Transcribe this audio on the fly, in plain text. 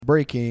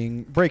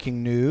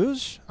breaking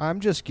news. I'm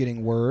just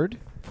getting word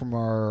from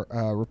our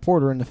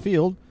reporter in the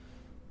field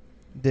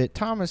that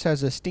Thomas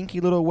has a stinky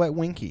little wet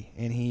winky,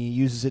 and he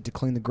uses it to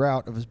clean the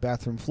grout of his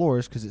bathroom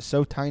floors because it's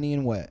so tiny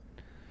and wet.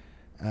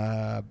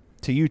 To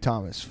you,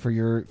 Thomas, for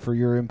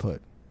your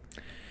input.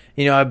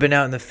 You know, I've been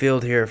out in the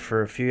field here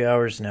for a few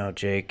hours now,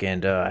 Jake,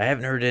 and I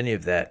haven't heard any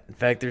of that. In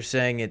fact, they're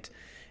saying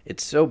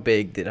it's so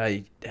big that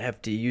I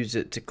have to use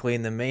it to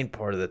clean the main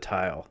part of the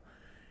tile.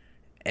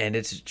 And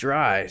it's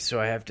dry, so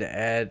I have to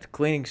add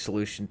cleaning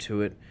solution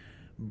to it.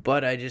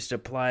 But I just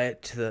apply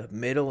it to the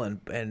middle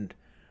and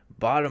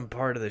bottom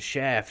part of the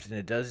shaft, and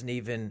it doesn't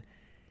even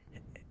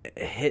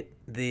hit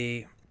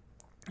the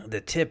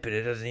tip, and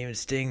it doesn't even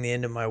sting the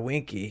end of my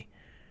winky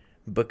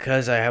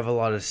because I have a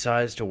lot of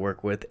size to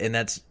work with. And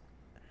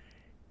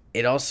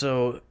it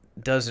also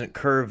doesn't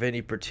curve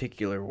any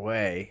particular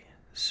way,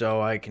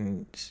 so I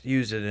can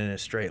use it in a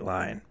straight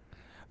line.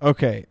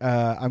 Okay,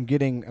 I'm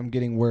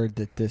getting word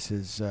that this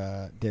is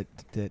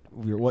that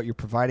what you're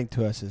providing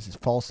to us is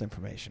false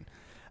information.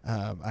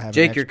 I have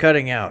Jake, you're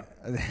cutting out.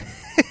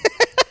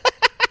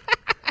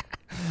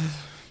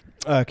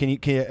 Can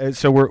you?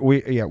 So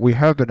we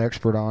have an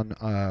expert on.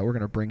 We're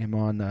gonna bring him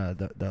on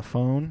the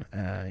phone.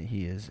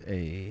 He is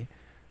a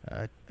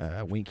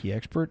winky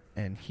expert,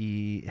 and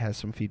he has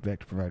some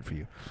feedback to provide for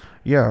you.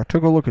 Yeah, I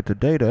took a look at the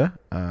data,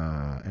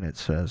 and it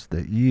says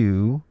that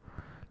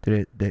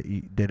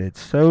that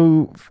it's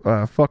so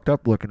fucked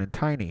up looking and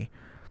tiny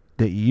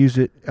that you use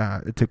it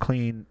to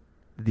clean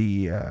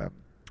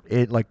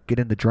it like get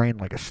in the drain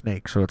like a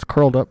snake. So it's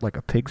curled up like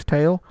a pig's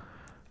tail,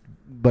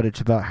 but it's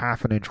about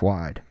half an inch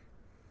wide.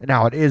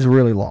 Now it is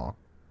really long,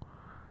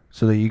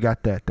 so that you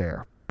got that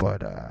there,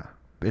 but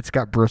it's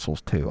got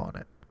bristles too on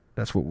it.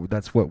 That's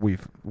what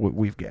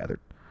we've gathered.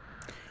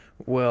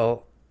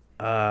 Well,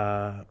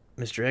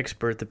 Mr.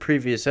 Expert, the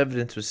previous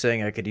evidence was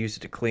saying I could use it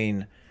to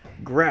clean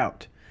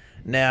grout.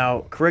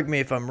 Now, correct me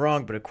if I'm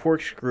wrong, but a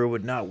corkscrew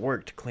would not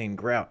work to clean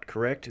grout,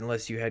 correct?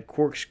 Unless you had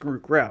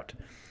corkscrew grout,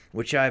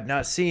 which I have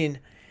not seen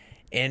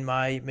in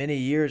my many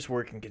years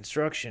working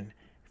construction.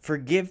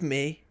 Forgive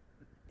me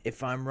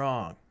if I'm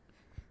wrong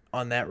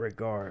on that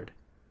regard.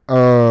 We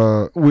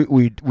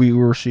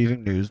were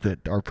receiving news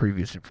that our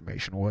previous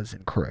information was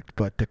incorrect,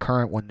 but the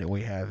current one that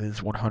we have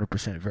is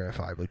 100%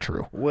 verifiably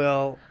true.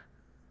 Well,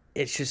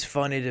 it's just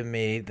funny to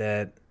me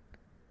that,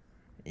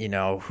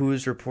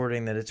 who's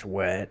reporting that it's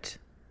wet?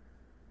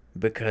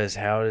 Because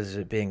how does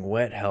it being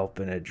wet help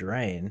in a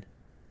drain?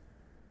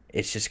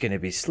 It's just going to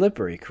be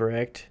slippery,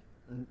 correct?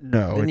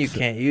 No. Then you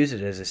can't use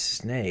it as a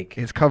snake.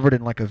 It's covered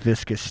in like a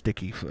viscous,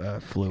 sticky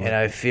fluid. And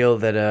I feel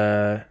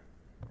that,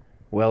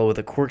 with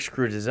a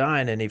corkscrew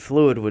design, any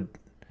fluid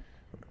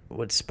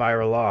would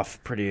spiral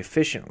off pretty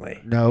efficiently.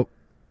 No,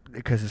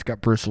 because it's got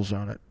bristles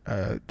on it.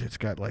 It's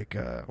got like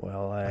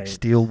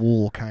steel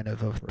wool kind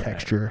of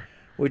texture.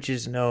 Which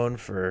is known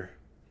for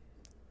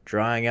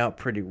drying out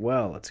pretty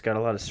well. It's got a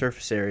lot of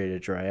surface area to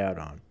dry out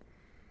on.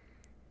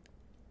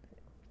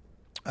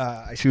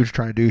 I see what you're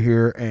trying to do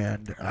here,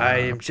 and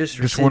I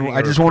just want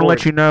to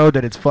let you know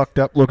that it's fucked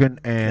up looking,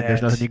 and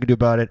there's nothing you can do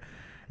about it.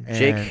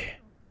 Jake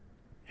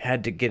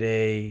had to get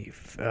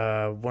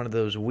one of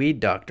those weed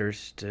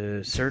doctors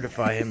to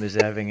certify him as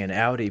having an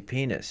Audi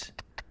penis,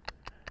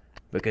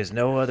 because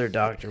no other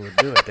doctor would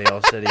do it. They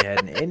all said he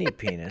had an any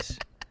penis.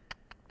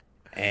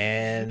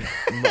 And,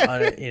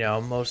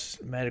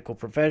 most medical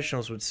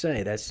professionals would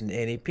say that's an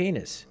any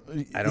penis.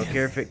 I don't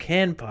care if it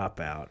can pop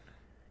out.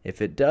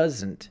 If it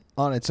doesn't.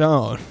 On its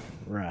own.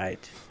 Right.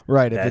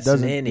 Right, if it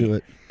doesn't do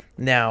it.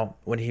 Now,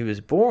 when he was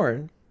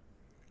born,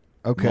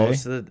 okay,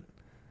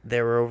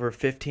 there were over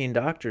 15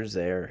 doctors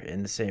there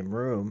in the same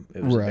room.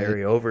 It was a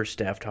very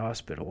overstaffed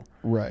hospital.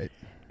 Right.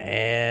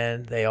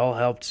 And they all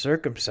helped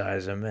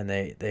circumcise him, and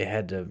they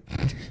had to...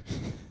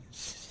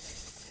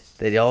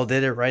 They all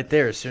did it right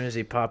there as soon as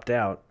he popped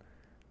out.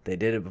 They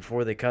did it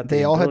before they cut the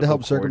They all had to help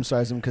cord.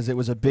 Circumcise him because it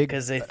was a big...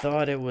 Because they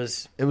thought it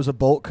was... It was a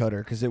bolt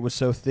cutter because it was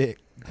so thick.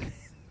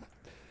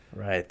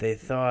 Right. They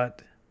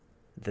thought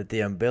that the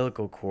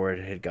umbilical cord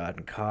had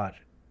gotten caught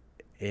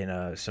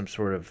in some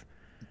sort of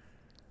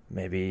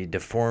maybe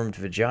deformed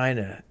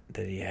vagina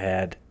that he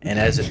had. And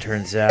as it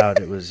turns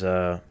out, it was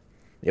a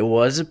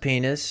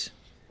penis.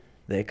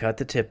 They cut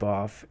the tip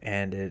off,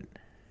 and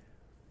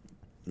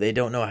they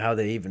don't know how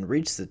they even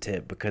reached the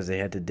tip because they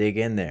had to dig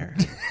in there.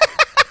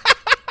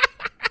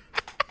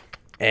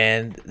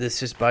 And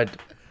this is by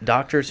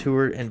doctors who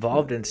were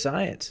involved in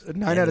science.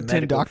 9 out of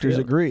 10 doctors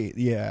agree.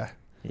 Yeah.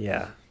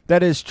 Yeah.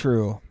 That is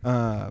true.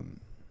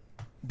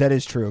 That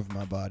is true of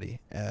my body.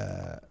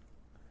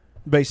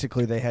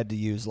 Basically, they had to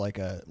use like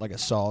a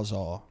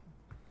sawzall.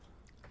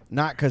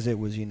 Not because it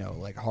was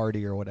like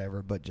hardy or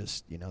whatever, but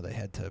just they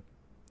had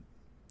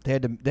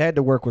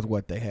to work with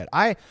what they had.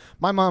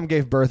 My mom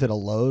gave birth at a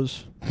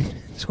Lowe's,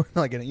 sort of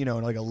like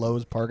like a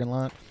Lowe's parking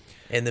lot.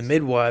 And the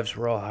midwives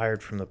were all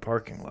hired from the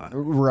parking lot.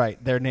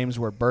 Right. Their names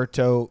were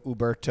Berto,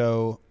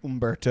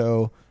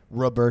 Umberto,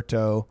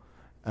 Roberto,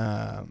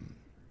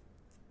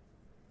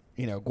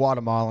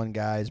 Guatemalan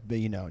guys, but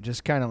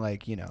just kind of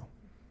like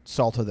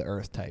salt of the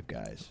earth type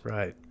guys.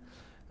 Right.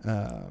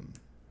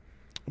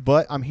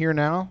 But I'm here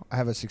now. I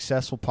have a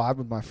successful pod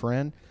with my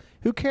friend.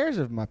 Who cares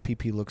if my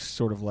pee looks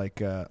sort of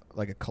like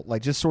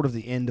just sort of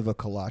the end of a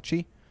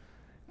kolache,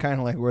 kind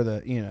of like where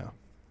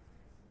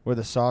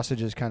the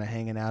sausage is kind of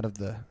hanging out of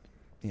the,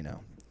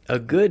 A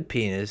good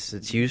penis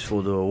that's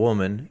useful to a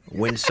woman,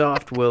 when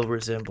soft, will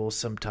resemble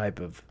some type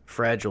of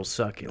fragile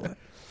succulent.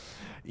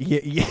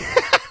 Yeah.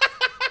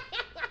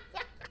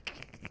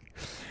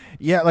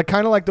 Yeah, like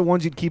kind of like the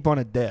ones you'd keep on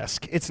a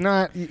desk. It's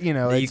not,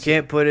 You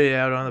can't put it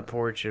out on the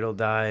porch; it'll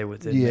die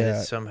within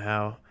minutes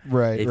somehow.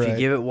 Right. If you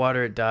give it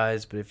water, it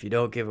dies. But if you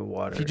don't give it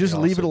water, if you just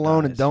leave it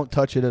alone and don't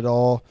touch it at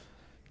all,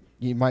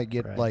 you might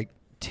get like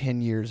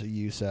 10 years of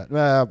use out.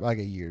 Well, like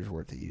a year's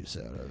worth of use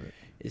out of it.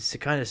 It's the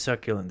kind of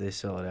succulent they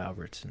sell at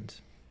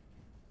Albertsons.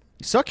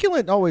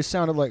 Succulent always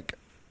sounded like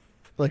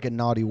a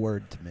naughty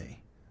word to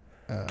me.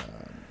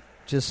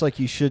 Just like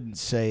you shouldn't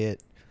say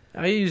it.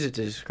 I use it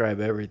to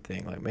describe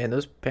everything. Like, man,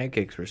 those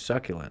pancakes were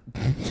succulent.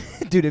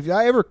 Dude, if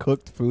I ever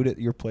cooked food at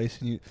your place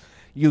and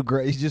you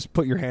just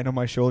put your hand on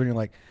my shoulder and you're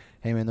like,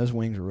 hey, man, those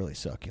wings are really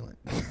succulent.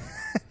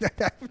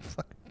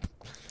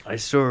 I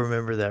still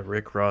remember that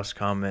Rick Ross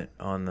comment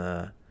on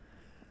the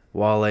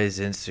Wale's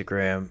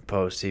Instagram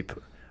post.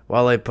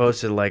 Wale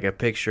posted like a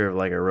picture of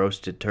like a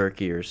roasted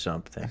turkey or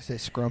something. I say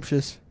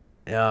scrumptious.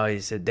 Oh, he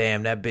said,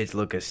 damn, that bitch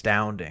look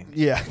astounding.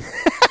 Yeah.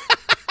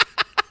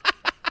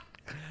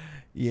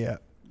 Yeah.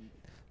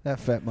 That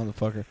fat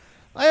motherfucker.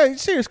 I have a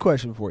serious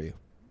question for you.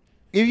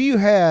 If you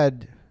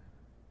had,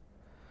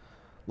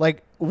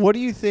 like, what do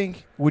you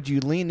think, would you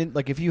lean in,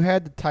 like, if you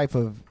had the type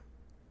of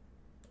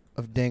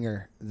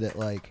dinger that,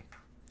 like,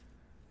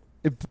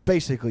 it's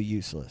basically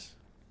useless.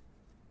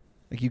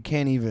 Like, you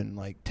can't even,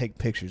 like, take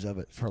pictures of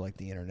it for, like,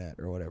 the internet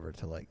or whatever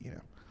to, like,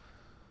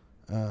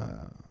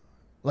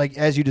 like,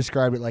 as you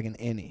described it, like an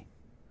innie.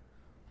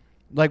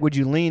 Like, would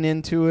you lean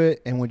into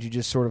it and would you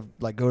just sort of,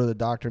 like, go to the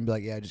doctor and be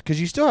like, yeah, just,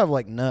 because you still have,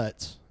 like,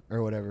 nuts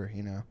or whatever,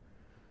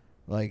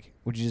 Like,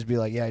 would you just be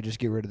like, yeah, just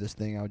get rid of this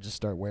thing? I would just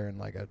start wearing,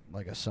 like a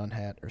sun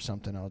hat or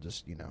something. I'll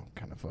just,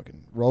 kind of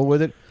fucking roll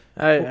with it.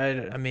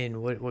 I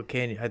mean, what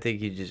can you, I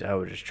think I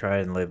would just try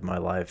and live my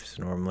life as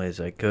normally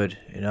as I could.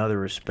 In other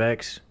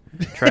respects,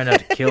 try not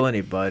to kill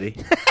anybody.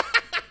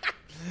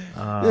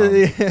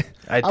 I think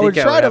I would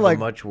have a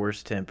much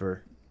worse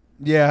temper.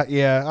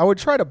 Yeah. I would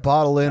try to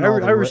bottle in. I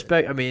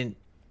respect. I mean,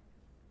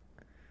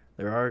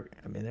 there are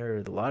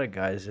a lot of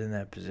guys in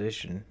that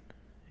position.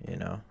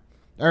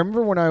 I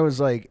remember when I was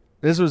like,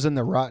 this was in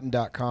the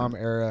Rotten.com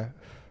era,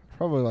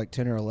 probably like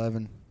 10 or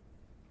 11,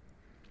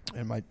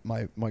 and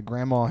my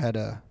grandma had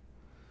a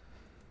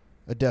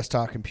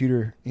desktop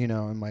computer,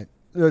 and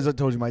as I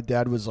told you, my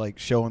dad was like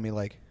showing me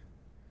like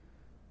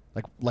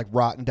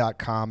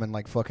Rotten.com and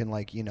like fucking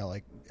like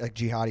like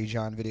Jihadi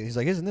John video. He's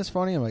like, isn't this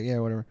funny? I'm like, yeah,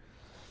 whatever.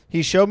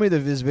 He showed me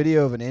this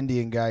video of an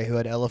Indian guy who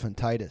had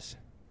elephantitis.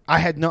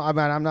 I'm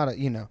not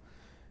a,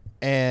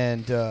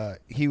 and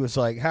he was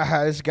like,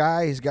 haha, this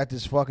guy, he's got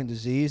this fucking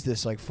disease,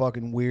 this like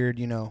fucking weird,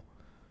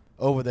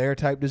 over there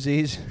type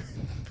disease.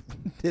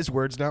 His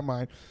words, not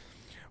mine.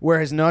 Where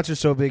his nuts are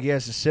so big he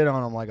has to sit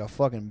on them like a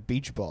fucking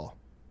beach ball.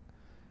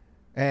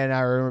 And I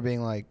remember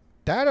being like,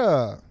 that,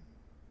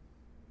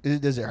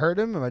 does it hurt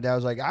him? And my dad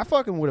was like, I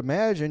fucking would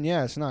imagine,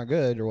 yeah, it's not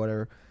good or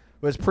whatever.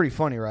 But it's pretty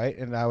funny, right?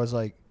 And I was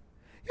like,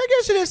 I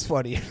guess it is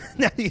funny.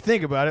 Now that you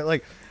think about it,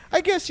 like, I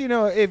guess,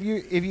 if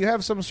you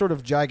have some sort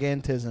of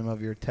gigantism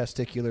of your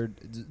testicular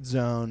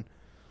zone,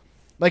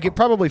 like, it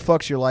probably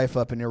fucks your life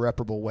up in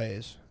irreparable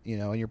ways,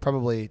 and you're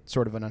probably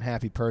sort of an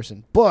unhappy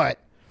person. But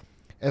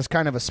as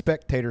kind of a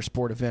spectator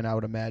sport event, I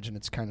would imagine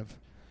it's kind of,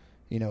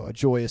 a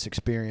joyous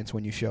experience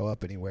when you show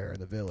up anywhere in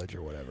the village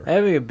or whatever.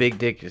 Having a big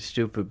dick is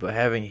stupid, but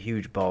having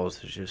huge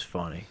balls is just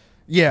funny.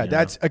 Yeah,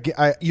 that's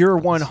you're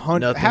 100.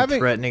 Nothing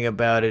threatening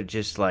about it.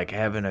 Just like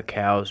having a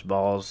cow's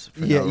balls.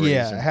 For no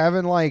reason.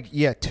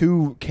 Having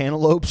two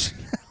cantaloupes,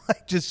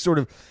 like just sort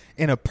of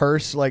in a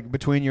purse, like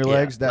between your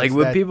legs. That's like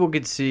when people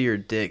could see your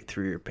dick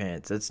through your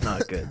pants. That's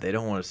not good. They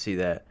don't want to see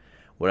that.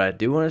 What I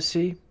do want to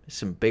see is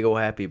some big old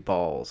happy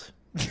balls.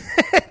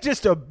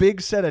 Just a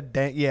big set of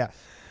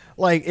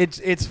like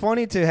it's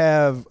funny to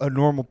have a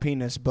normal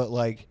penis, but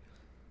like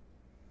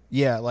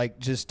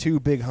just two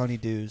big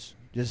honeydews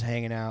just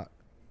hanging out.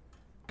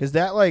 Because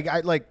that,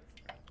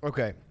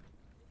 okay,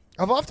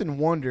 I've often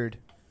wondered,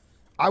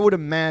 I would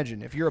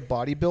imagine if you're a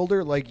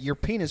bodybuilder, like, your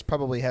penis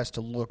probably has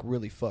to look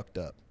really fucked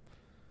up.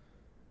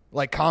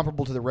 Like,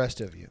 comparable to the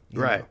rest of you.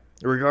 Right.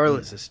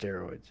 Regardless of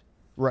steroids.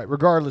 Right,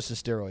 regardless of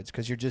steroids,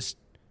 because you're just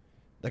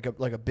like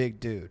a big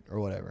dude or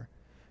whatever.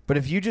 But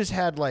if you just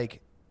had, like,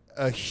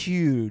 a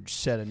huge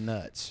set of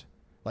nuts,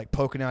 like,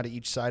 poking out of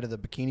each side of the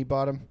bikini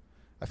bottom,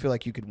 I feel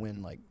like you could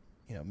win, like,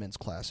 men's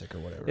classic or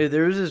whatever. Yeah,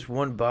 there was this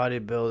one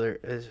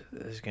bodybuilder. This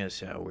is going to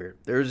sound weird.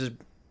 There was this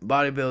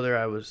bodybuilder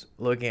I was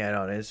looking at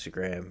on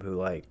Instagram who,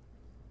 like,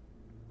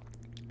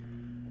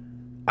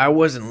 I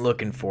wasn't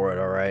looking for it,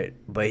 all right?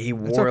 But he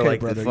wore, okay,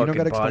 like, brother. the fucking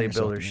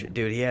bodybuilder shit.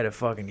 Dude, he had a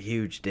fucking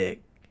huge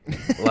dick.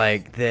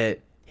 Like,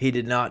 that he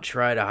did not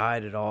try to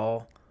hide at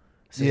all.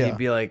 So he'd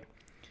be like,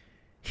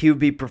 he would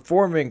be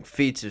performing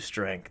feats of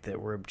strength that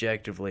were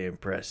objectively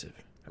impressive.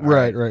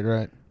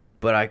 Right.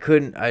 But I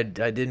couldn't. I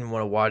didn't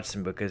want to watch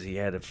them because he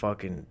had a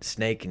fucking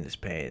snake in his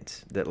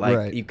pants. That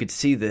Right. you could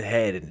see the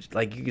head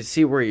and you could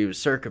see where he was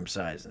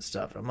circumcised and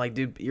stuff. I'm like,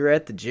 dude, you're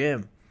at the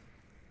gym.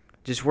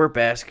 Just wear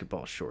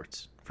basketball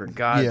shorts for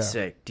God's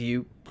sake. Do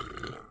you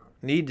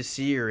need to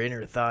see your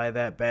inner thigh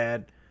that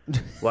bad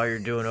while you're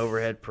doing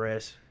overhead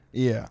press?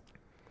 Yeah.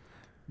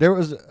 There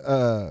was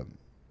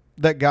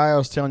that guy I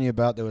was telling you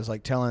about that was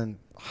like telling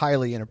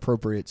highly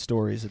inappropriate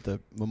stories at the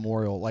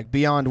memorial, like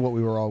beyond what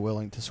we were all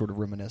willing to sort of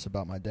reminisce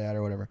about my dad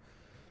or whatever.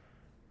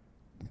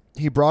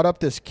 He brought up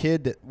this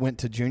kid that went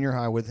to junior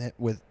high with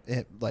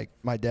like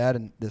my dad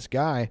and this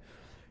guy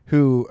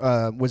who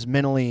was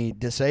mentally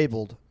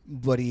disabled,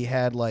 but he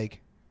had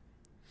like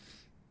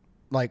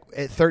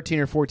at 13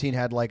 or 14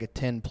 had like a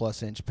 10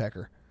 plus inch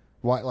pecker,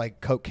 like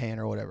Coke can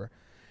or whatever.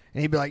 And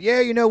he'd be like,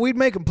 yeah, we'd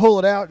make him pull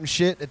it out and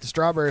shit at the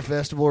Strawberry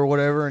Festival or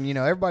whatever. And,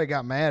 everybody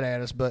got mad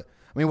at us, but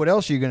I mean, what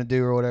else are you going to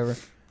do or whatever?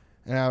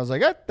 And I was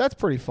like, that's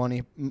pretty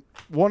funny.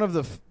 One of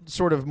the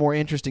sort of more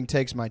interesting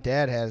takes my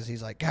dad has,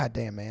 he's like, God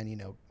damn, man,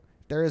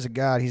 there is a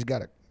God. He's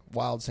got a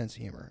wild sense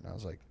of humor. And I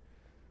was like,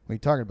 what are you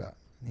talking about?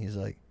 And he's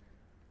like,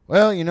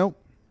 well,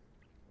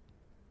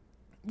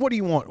 what do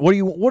you want?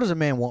 What does a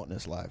man want in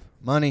this life?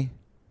 Money,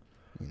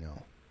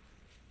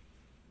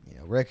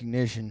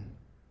 recognition,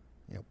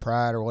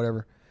 pride or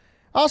whatever.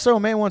 Also, a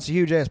man wants a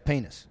huge ass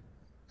penis.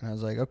 And I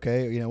was like,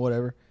 okay,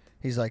 whatever.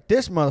 He's like,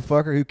 this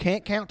motherfucker who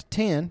can't count to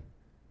 10,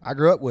 I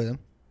grew up with him.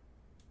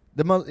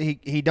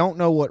 He don't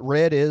know what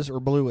red is or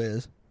blue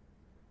is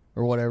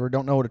or whatever,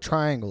 don't know what a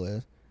triangle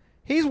is.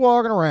 He's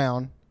walking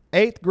around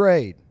 8th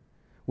grade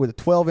with a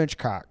 12-inch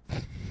cock.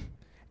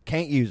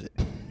 Can't use it.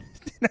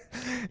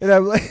 and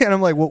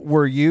I'm like, well,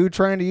 were you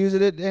trying to use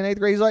it in 8th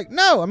grade? He's like,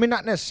 no, I mean,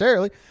 not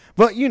necessarily.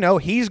 But,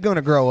 he's going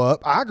to grow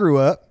up. I grew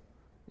up,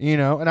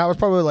 and I was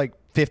probably like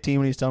 15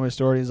 when he's telling me the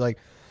story. He's like,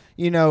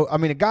 I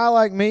mean, a guy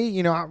like me,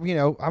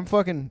 I'm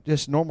fucking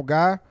just a normal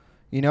guy.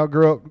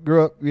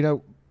 Grew up,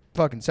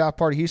 fucking south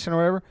part of Houston or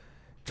whatever,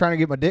 trying to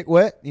get my dick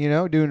wet,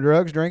 doing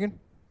drugs, drinking.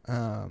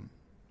 And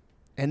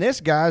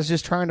this guy's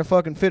just trying to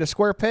fucking fit a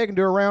square peg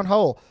into a round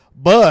hole.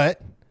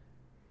 But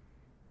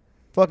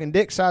fucking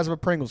dick size of a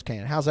Pringles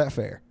can. How's that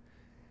fair?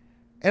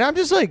 And I'm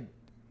just like,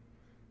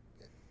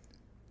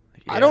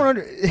 I don't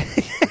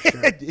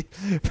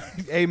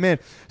Amen.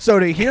 So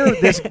to hear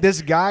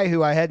this guy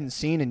who I hadn't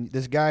seen, and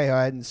this guy who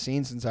I hadn't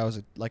seen since I was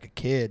a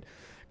kid,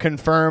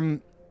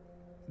 confirm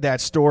that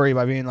story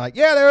by being like,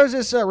 yeah, there was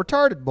this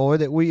retarded boy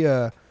that we,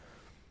 they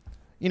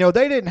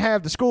didn't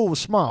have, the school was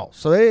small,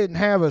 so they didn't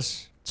have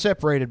us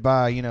separated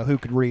by, who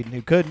could read and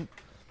who couldn't.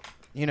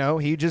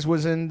 He just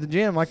was in the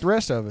gym like the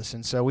rest of us,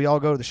 and so we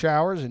all go to the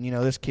showers, and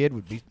this kid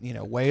would be,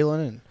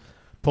 wailing and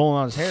pulling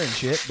on his hair and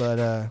shit,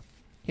 but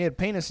he had a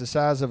penis the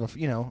size of a,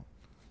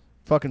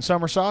 fucking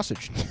summer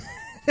sausage.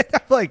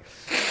 like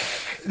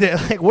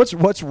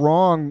what's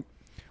wrong?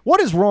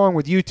 What is wrong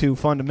with you two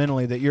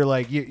fundamentally that you're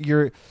like,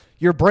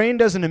 your brain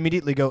doesn't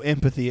immediately go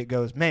empathy. It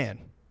goes, man,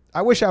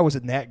 I wish I was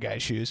in that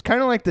guy's shoes.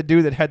 Kind of like the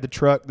dude that had the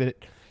truck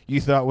that you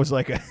thought was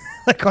like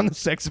on the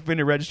sex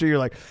offender registry. You're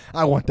like,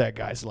 I want that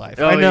guy's life.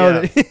 Oh, I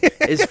know that.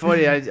 It's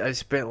funny. I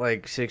spent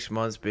like 6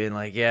 months being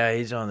like, yeah,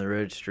 he's on the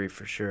registry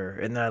for sure.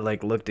 And then I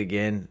looked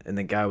again, and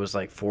the guy was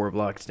like 4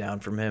 blocks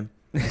down from him.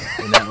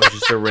 And that was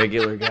just a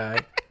regular guy.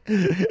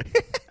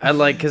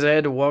 Because I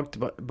had to walk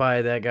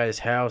by that guy's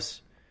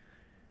house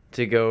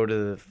to go to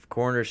the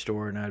corner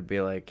store, and I'd be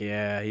like,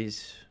 yeah,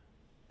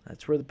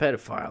 that's where the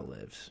pedophile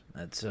lives.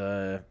 That's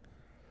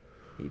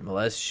he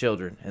molests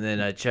children. And then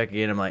I check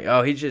again, I'm like,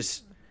 oh,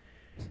 this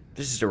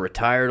is a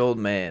retired old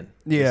man.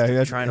 Yeah,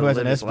 he's trying to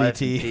live his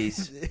life in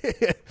peace.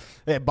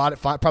 Yeah,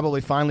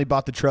 probably finally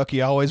bought the truck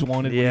he always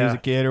wanted when he was a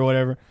kid or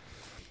whatever.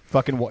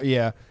 Fucking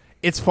yeah.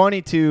 It's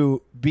funny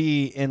to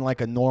be in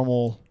like a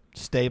normal,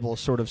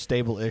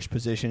 stable-ish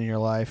position in your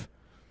life,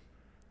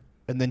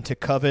 and then to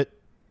covet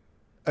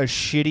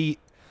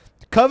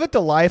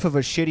the life of a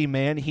shitty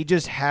man. He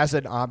just has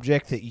an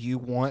object that you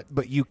want,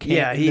 but you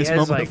can't in this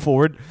moment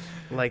afford.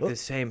 Like the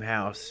same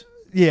house.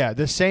 Yeah,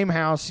 the same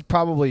house.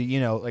 Probably,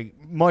 like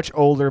much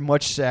older,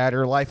 much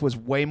sadder. Life was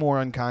way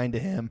more unkind to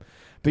him.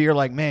 But you're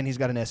like, man, he's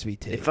got an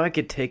SVT. If I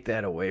could take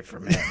that away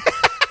from him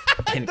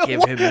and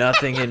give him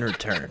nothing in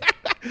return.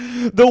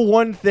 The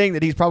one thing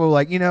that he's probably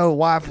like,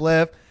 wife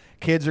left,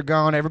 kids are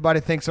gone,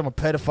 everybody thinks I'm a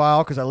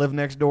pedophile because I live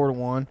next door to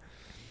one.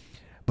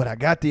 But I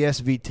got the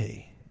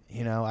SVT.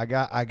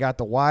 I got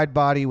the wide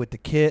body with the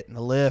kit and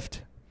the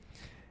lift.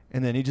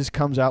 And then he just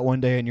comes out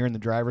one day and you're in the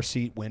driver's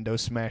seat,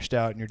 windows smashed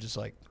out, and you're just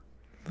like,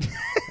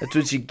 that's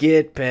what you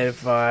get,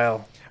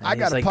 pedophile.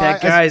 And he's like,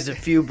 that guy's a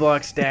few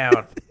blocks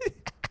down.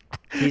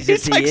 He's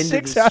at the end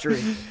of the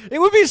street. It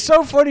would be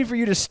so funny for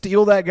you to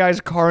steal that guy's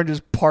car and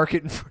just park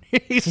it in front of you.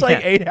 He's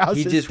like 8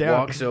 houses down. He just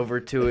walks over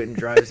to it and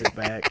drives it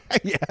back.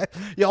 Yeah.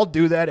 Y'all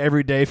do that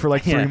every day for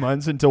like 3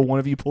 months until one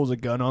of you pulls a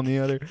gun on the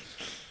other.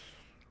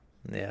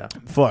 Yeah.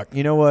 Fuck.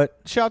 You know what?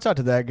 Shouts out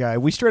to that guy.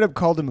 We straight up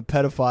called him a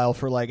pedophile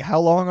for like how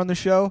long on the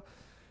show?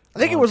 I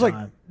think it was like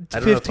I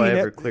don't know if 15 I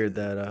ever cleared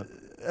that up.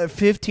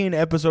 15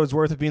 episodes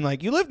worth of being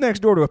like, you live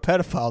next door to a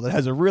pedophile that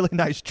has a really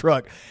nice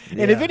truck. And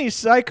Yeah. if any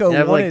psycho And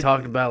I've wanted... like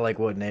talked about like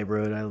what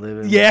neighborhood I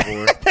live in. yeah,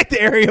 Before. like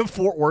the area of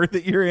Fort Worth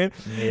that you're in.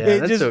 Yeah, It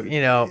that's just- so, you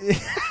know.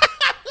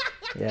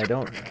 Yeah,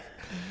 don't.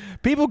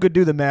 People could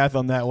do the math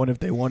on that one if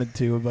they wanted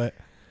to, but...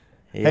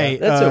 Yeah, Hey,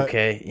 that's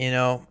okay. You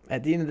know,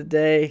 at the end of the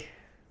day,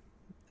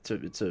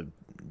 it's a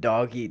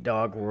dog eat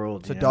dog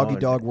world. It's a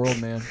dog-eat-dog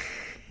world, man.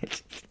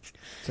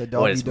 It's a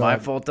dog What, it's my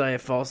fault I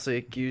falsely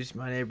accused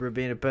my neighbor of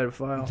being a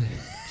pedophile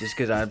just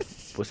because I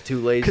was too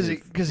lazy.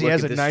 Because he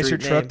has a nicer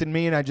truck than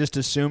me, and I just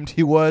assumed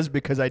he was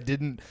because I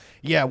didn't...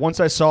 Yeah, once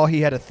I saw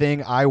he had a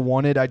thing I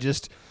wanted, I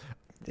just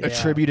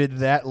attributed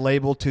that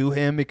label to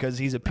him because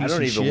he's a piece of shit.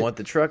 I don't even want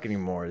the truck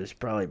anymore. There's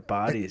probably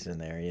bodies in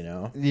there, you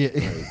know. Yeah.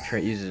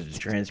 Uses it to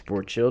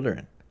transport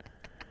children.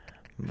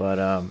 But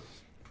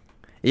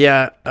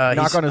yeah.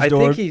 Knock on his I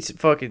door. think he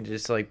fucking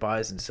just like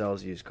buys and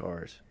sells used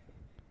cars.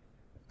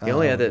 He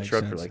only had that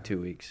truck for like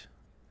 2 weeks.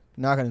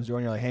 Knock on his door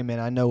and you're like, hey man,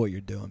 I know what you're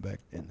doing back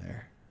in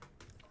there.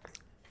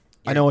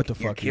 I know what the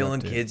fuck you're you're killing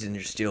up to. kids and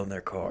you're stealing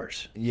their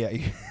cars. Yeah.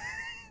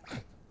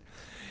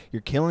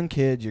 You're killing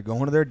kids. You're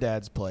going to their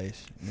dad's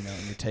place. You know,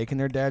 and you're taking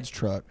their dad's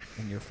truck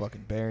and you're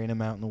fucking burying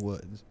them out in the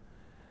woods.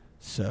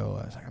 So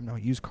I was like, I'm no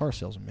used car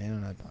salesman, man.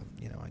 And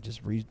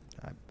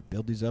I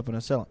build these up and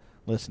I sell them.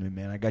 Listen to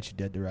me, man. I got you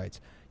dead to rights.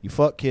 You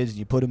fuck kids and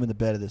you put them in the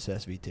bed of this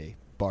SVT,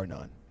 bar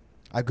none.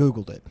 I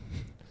Googled it.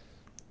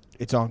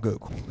 It's on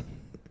Google.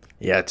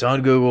 Yeah, it's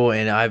on Google,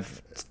 and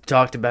I've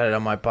talked about it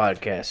on my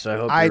podcast, so I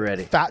hope you're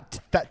ready.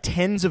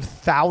 Tens of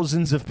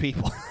thousands of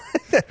people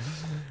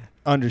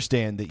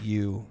understand that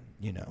you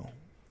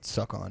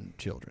suck on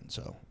children.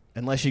 So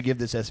unless you give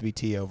this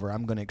SVT over,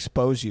 I'm going to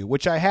expose you,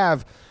 which I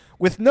have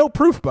with no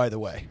proof, by the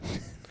way.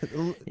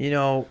 You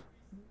know,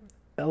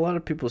 a lot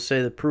of people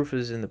say the proof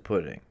is in the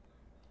pudding.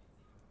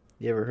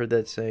 You ever heard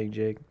that saying,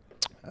 Jake?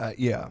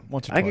 Yeah,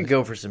 once or I twice. could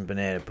go for some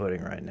banana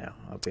pudding right now.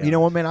 I'll be You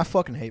know honest. what, man? I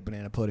fucking hate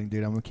banana pudding,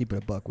 dude. I'm going to keep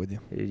it a buck with you.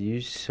 Dude,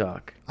 you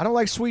suck. I don't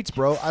like sweets,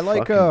 bro. I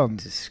like Fucking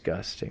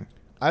disgusting.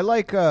 I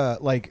like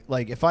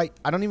if I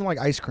don't even like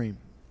ice cream.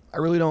 I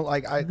really don't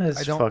like I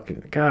don't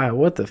fucking God.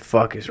 What the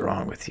fuck is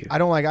wrong with you? I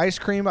don't like ice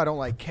cream. I don't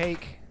like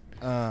cake.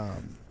 I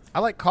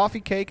like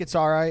coffee cake. It's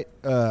all right.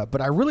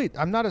 But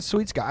I'm not a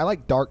sweets guy. I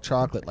like dark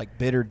chocolate, like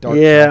bitter dark.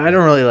 Yeah, chocolate. I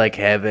don't really like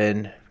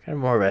heaven. Kind of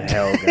more of a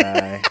hell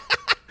guy.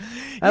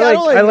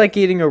 I like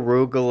eating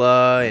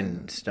arugula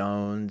and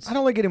stones. I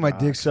don't like getting my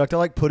dick sucked. I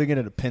like putting it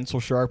in a pencil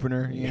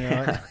sharpener. You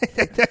know.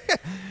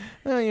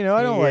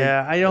 I don't like.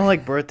 Yeah, I don't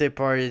like birthday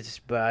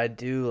parties, but I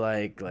do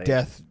like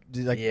death,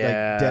 like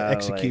death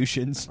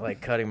executions,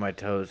 like cutting my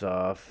toes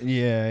off.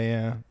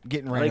 Yeah,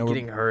 getting I ran like over,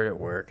 getting hurt at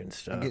work and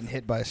stuff. getting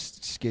hit by a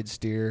skid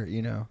steer.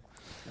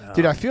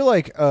 Dude, I feel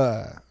like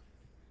I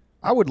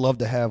would love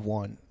to have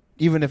one,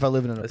 even if I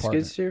live in an a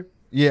apartment. skid steer?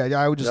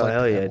 Yeah, I would just Oh like.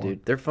 hell to yeah, have one.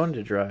 dude! They're fun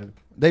to drive.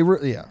 They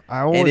yeah. I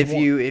always And if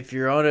want-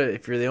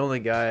 you're the only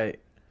guy,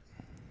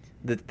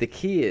 the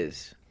key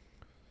is,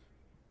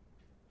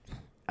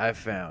 I've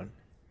found,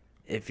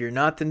 if you're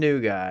not the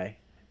new guy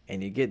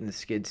and you get in the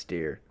skid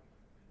steer,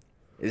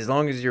 as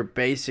long as you're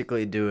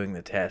basically doing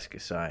the task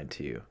assigned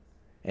to you,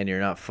 and you're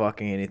not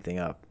fucking anything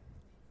up,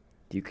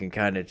 you can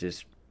kind of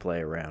just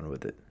play around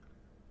with it.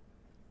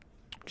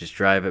 Just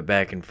drive it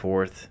back and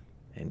forth,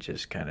 and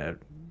just kind of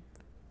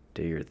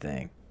do your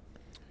thing.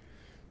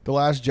 The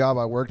last job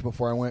I worked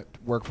before I went to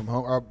work from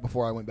home, or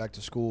before I went back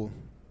to school,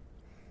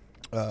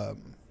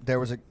 there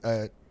was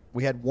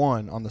we had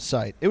one on the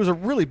site. It was a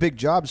really big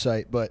job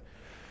site, but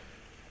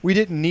we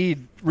didn't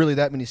need really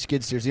that many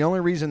skid steers. The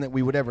only reason that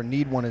we would ever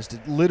need one is to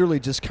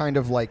literally just kind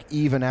of like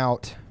even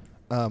out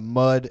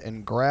mud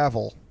and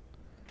gravel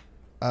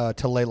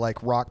to lay like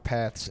rock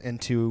paths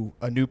into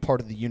a new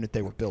part of the unit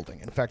they were building.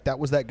 In fact, that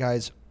was that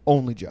guy's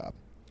only job.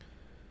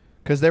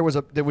 Because there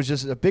was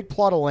just a big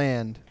plot of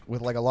land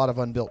with like a lot of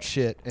unbuilt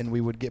shit, and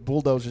we would get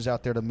bulldozers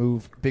out there to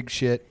move big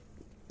shit.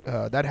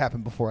 That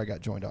happened before I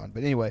got joined on.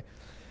 But anyway,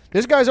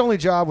 this guy's only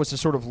job was to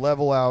sort of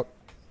level out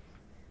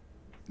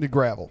the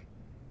gravel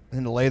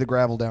and to lay the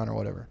gravel down or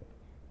whatever.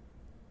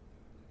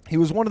 He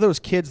was one of those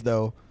kids,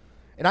 though,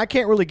 and I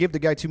can't really give the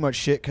guy too much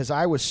shit because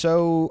I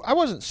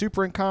wasn't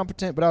super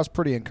incompetent, but I was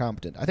pretty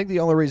incompetent. I think the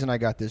only reason I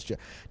got this job...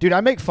 Dude,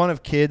 I make fun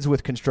of kids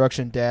with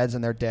construction dads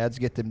and their dads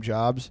get them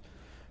jobs.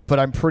 But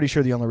I'm pretty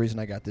sure the only reason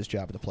I got this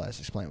job at the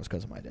plastics plant was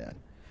because of my dad.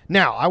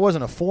 Now, I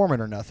wasn't a foreman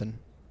or nothing.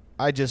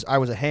 I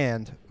was a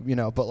hand,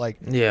 but like...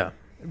 Yeah.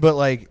 But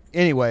like,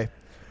 anyway,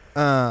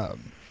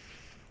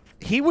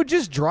 he would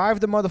just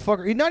drive the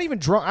motherfucker. He's not even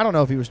drunk. I don't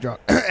know if he was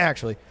drunk,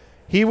 actually.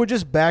 He would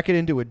just back it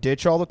into a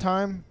ditch all the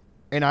time,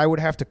 and I would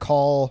have to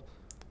call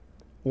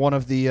one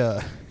of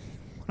the,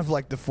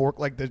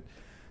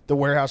 the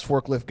warehouse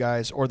forklift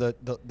guys or the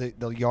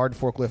yard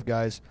forklift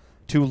guys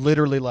to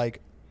literally like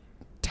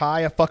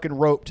tie a fucking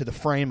rope to the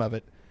frame of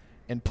it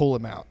and pull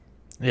him out.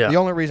 Yeah. The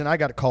only reason I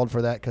got called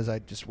for that because I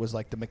just was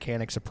like the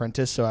mechanic's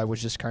apprentice, so I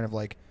was just kind of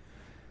like,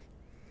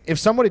 if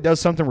somebody does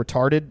something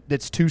retarded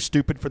that's too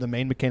stupid for the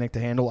main mechanic to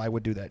handle, I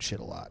would do that shit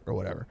a lot or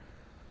whatever.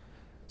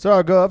 So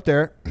I'd go up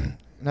there, and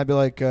I'd be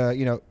like,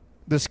 the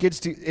skid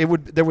steer.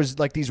 There was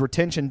like these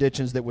retention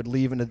ditches that would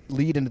lead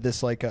into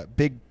this like a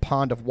big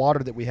pond of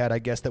water that we had, I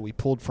guess, that we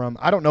pulled from.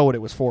 I don't know what it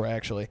was for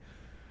actually.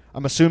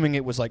 I'm assuming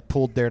it was like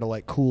pulled there to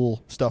like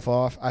cool stuff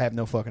off. I have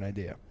no fucking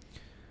idea.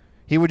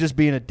 He would just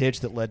be in a ditch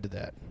that led to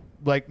that,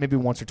 like maybe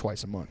once or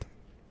twice a month.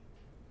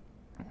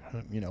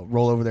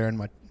 Roll over there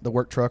in the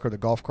work truck or the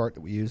golf cart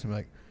that we use. I'm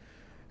like,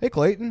 "Hey,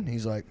 Clayton."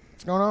 He's like,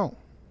 "What's going on?"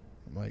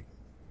 I'm like,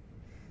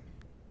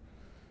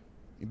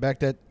 "You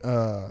backed that?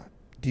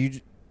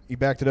 You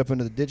backed it up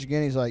into the ditch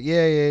again?" He's like,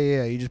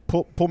 "Yeah. You just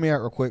pull me out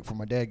real quick before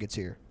my dad gets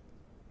here."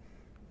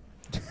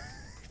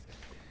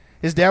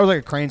 His dad was like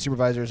a crane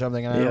supervisor or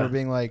something, and I remember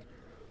being like,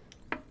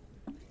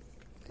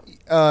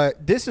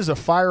 "This is a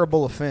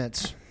fireable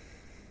offense,"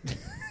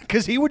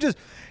 because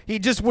he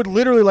just would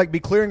literally like be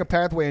clearing a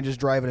pathway and just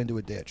drive it into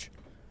a ditch.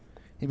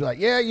 He'd be like,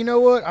 "Yeah, you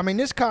know what? I mean,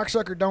 this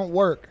cocksucker don't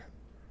work."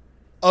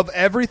 Of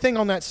everything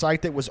on that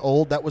site that was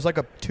old, that was like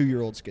a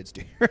 2-year-old skid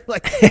steer. He's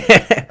like,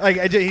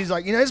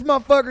 this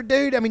motherfucker,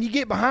 dude. I mean, you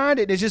get behind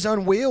it, and it's just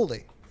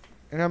unwieldy.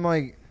 And I'm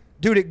like,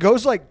 dude, it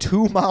goes like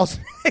 2 miles.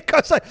 It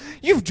goes like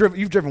you've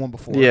driven one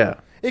before. Yeah,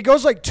 it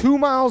goes like 2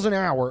 miles an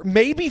hour,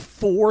 maybe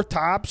 4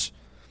 tops.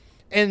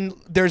 And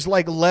there's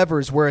like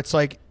levers where it's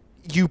like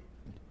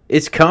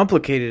It's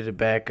complicated to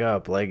back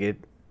up. Okay.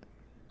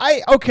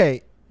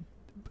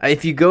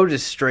 If you go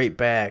just straight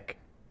back.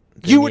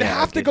 You would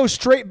have to go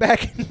straight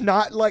back and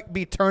not like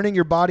be turning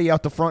your body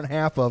out the front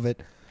half of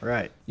it.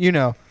 Right.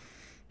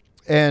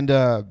 And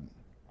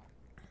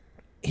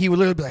he would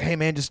literally be like, "Hey,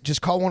 man,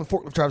 just call one of the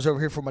forklift drivers over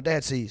here before my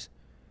dad sees."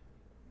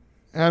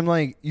 And I'm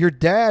like, your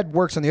dad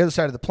works on the other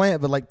side of the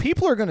plant, but like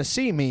people are going to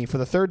see me for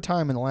the 3rd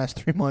time in the last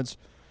 3 months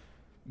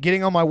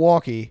getting on my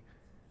walkie,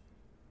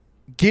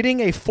 getting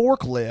a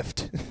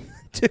forklift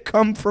to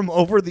come from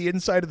over the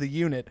inside of the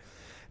unit,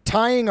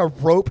 tying a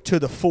rope to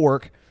the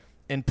fork,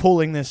 and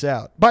pulling this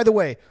out. By the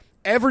way,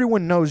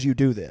 everyone knows you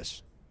do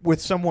this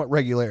with somewhat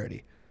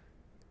regularity.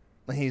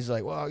 And he's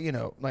like, "Well,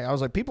 I was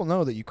like, people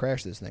know that you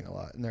crash this thing a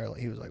lot." And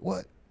he was like,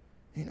 "What?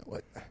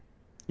 What?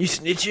 You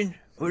snitching?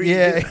 What are you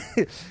doing?"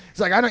 It's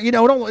like, it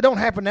don't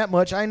happen that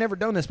much. I ain't never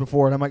done this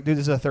before. And I'm like, dude,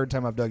 this is the 3rd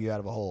time I've dug you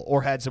out of a hole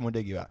or had someone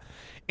dig you out.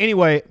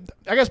 Anyway,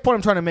 I guess the point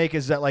I'm trying to make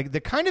is that like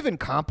the kind of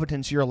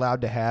incompetence you're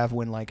allowed to have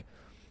when like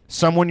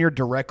someone you're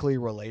directly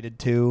related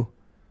to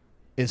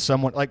is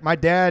someone like my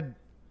dad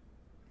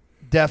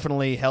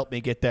definitely helped me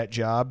get that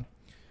job,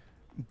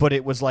 but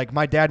it was like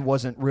my dad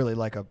wasn't really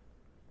like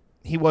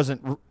he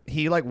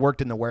like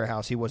worked in the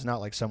warehouse. He was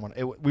not like someone.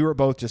 We were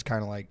both just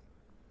kind of like,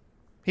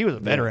 he was a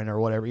veteran or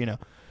whatever,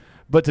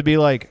 But to be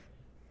like,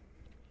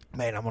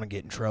 man, I'm gonna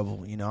get in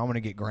trouble. I'm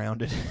gonna get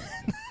grounded.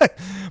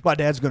 My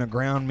dad's gonna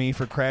ground me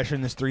for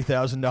crashing this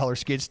 $3,000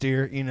 skid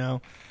steer.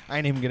 I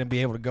ain't even gonna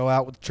be able to go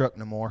out with the truck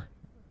no more,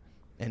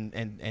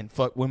 and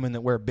fuck women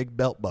that wear big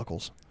belt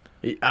buckles.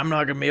 I'm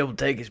not going to be able to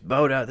take his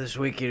boat out this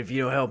weekend if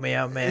you don't help me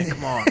out, man.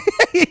 Come on.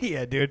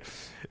 Yeah, dude.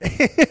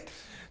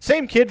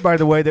 Same kid, by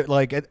the way,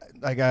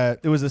 that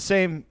it was the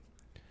same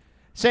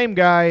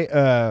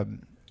guy.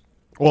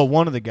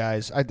 One of the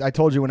guys. I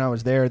told you when I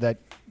was there that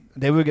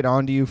they would get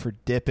onto you for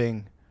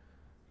dipping.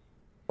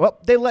 Well,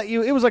 they let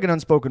you. It was like an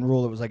unspoken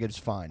rule. It was like it's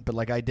fine, but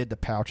like I did the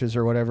pouches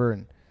or whatever,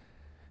 and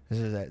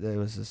there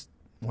was this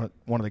one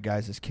of the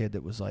guys, this kid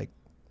that was like,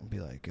 be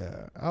like,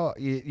 "Oh,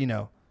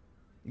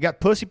 you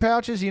got pussy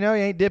pouches, you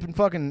ain't dipping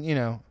fucking,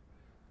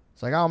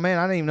 It's like, oh, man,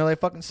 I didn't even know they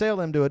fucking sell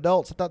them to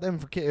adults. I thought them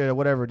for kids or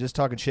whatever, just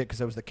talking shit because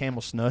it was the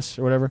Camel Snus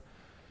or whatever.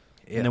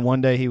 Yeah. And then one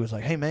day he was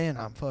like, "Hey, man,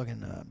 I'm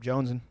fucking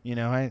jonesing.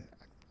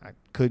 I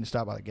couldn't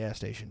stop by the gas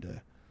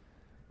station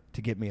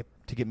to get me a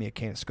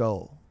can of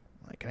Skull.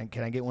 Like,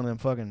 can I get one of them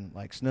fucking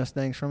like snus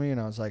things from you?"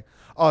 And I was like,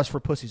 "Oh, it's for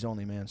pussies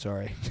only, man.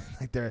 Sorry.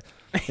 Like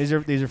these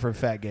are for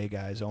fat gay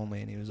guys only."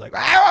 And he was like,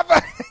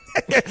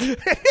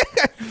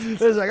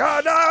 it was like,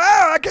 "Oh no,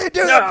 I can't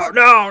do that.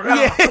 No,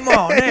 come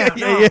on now."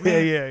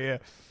 Yeah.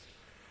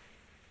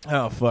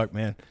 Oh fuck,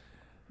 man,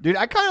 dude.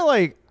 I kind of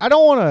like. I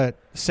don't want to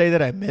say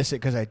that I miss it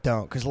because I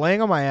don't. Because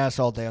laying on my ass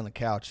all day on the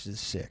couch is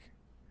sick.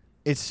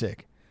 It's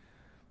sick,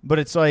 but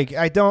it's like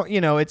I don't.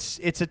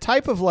 It's a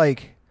type of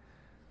like.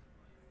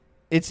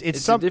 It's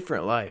a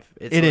different life.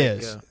 It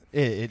is.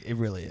 It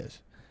really is.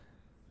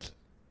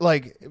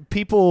 Like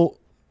people,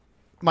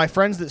 my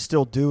friends that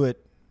still do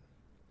it.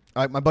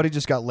 My buddy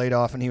just got laid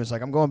off, and he was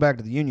like, "I'm going back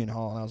to the union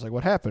hall." And I was like,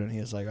 "What happened?" And he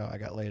was like, "Oh, I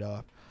got laid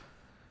off,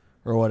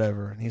 or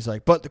whatever." And he's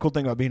like, "But the cool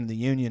thing about being in the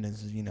union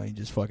is, you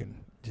just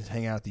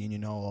hang out at the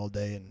union hall all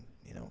day, and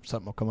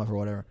something will come up or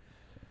whatever."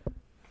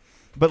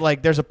 But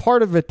like, there's a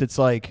part of it that's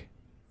like,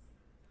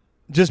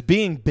 just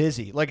being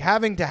busy, like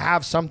having to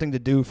have something to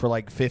do for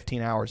like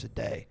 15 hours a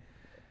day.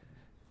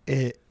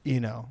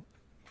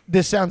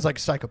 This sounds like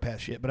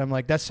psychopath shit, but I'm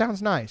like, that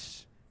sounds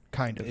nice,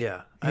 kind of.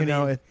 Yeah,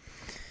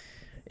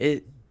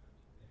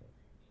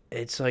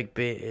 it's like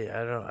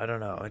I don't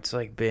know. It's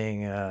like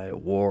being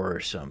at war or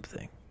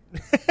something.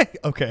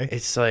 Okay.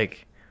 It's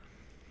like,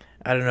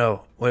 I don't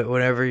know.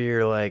 Whenever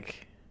you're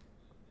like,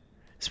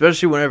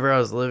 especially whenever I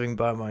was living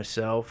by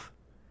myself.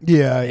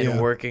 Yeah. And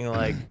working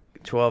like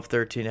 12,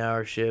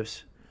 13-hour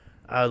shifts,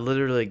 I would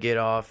literally get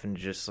off and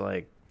just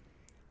like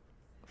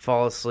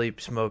fall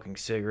asleep smoking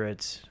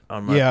cigarettes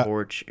on my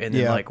porch, and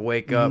then like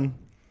wake up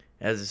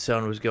as the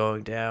sun was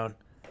going down,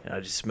 and I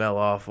just smell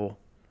awful.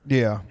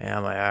 Yeah. And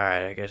I'm like, all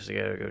right, I guess I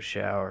gotta go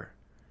shower.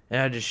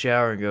 And I just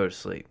shower and go to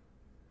sleep.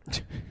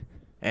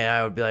 And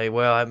I would be like,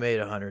 well, I made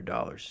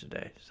 $100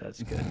 today, so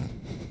that's good.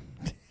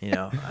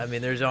 I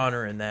mean, there's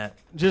honor in that.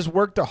 Just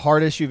work the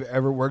hardest you've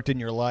ever worked in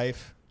your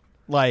life.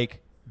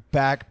 Like,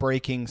 back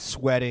breaking,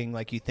 sweating,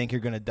 like you think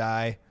you're going to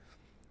die.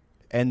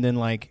 And then,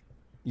 like,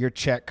 your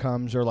check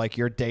comes or, like,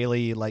 your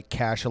daily, like,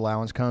 cash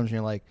allowance comes, and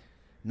you're like,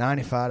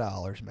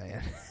 $95,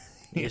 man.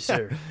 Yes,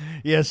 sir.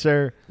 Yes,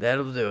 sir.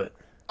 That'll do it.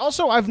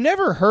 Also, I've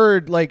never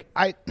heard, like,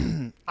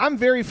 I'm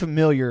very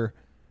familiar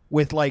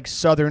with, like,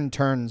 Southern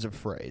turns of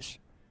phrase.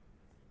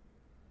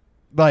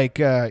 Like,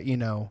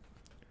 hotter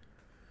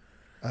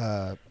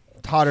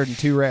than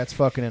two rats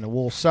fucking in a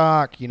wool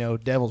sock,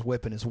 devil's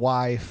whipping his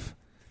wife,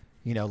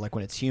 like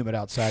when it's humid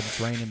outside, it's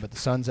raining, but the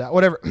sun's out,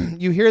 whatever.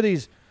 You hear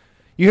these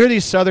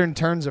Southern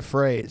turns of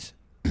phrase,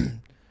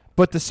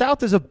 but the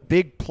South is a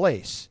big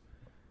place,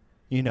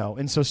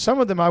 and so some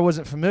of them I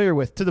wasn't familiar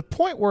with, to the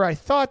point where I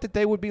thought that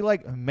they would be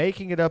like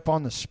making it up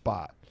on the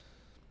spot.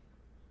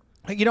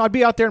 I'd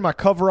be out there in my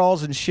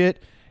coveralls and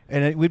shit,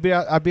 and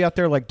I'd be out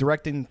there like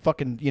directing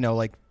fucking,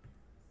 like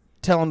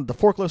telling the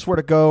forklifts where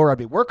to go, or I'd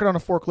be working on a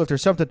forklift or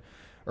something,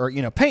 or,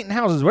 painting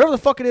houses, whatever the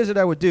fuck it is that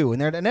I would do.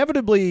 And there'd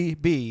inevitably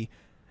be,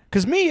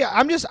 because me,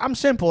 I'm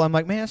simple. I'm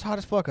like, man, it's hot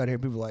as fuck out here.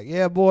 People are like,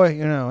 yeah, boy,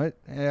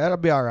 that'll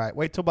be all right.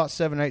 Wait till about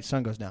 7 or 8,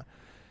 sun goes down.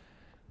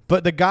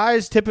 But the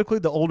guys, typically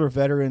the older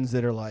veterans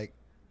that are like,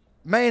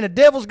 man, the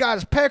devil's got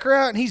his pecker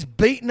out and he's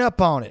beating up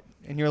on it.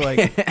 And you're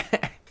like,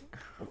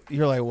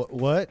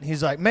 what?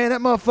 He's like, man, that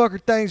motherfucker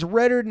thing's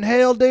redder than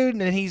hell, dude. And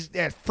then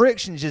that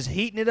friction's just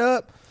heating it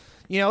up.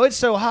 It's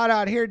so hot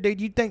out here, dude,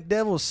 you think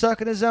devil's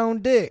sucking his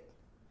own dick.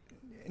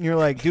 And you're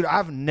like, dude,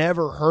 I've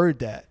never heard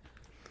that,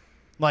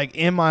 like,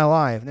 in my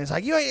life. And it's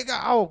like,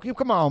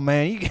 come on,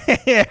 man.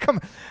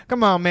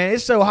 Come on, man.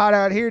 It's so hot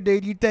out here,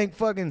 dude, you think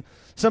fucking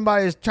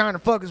somebody is trying to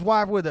fuck his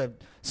wife with a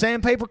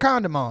sandpaper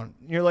condom on.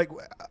 And you're like,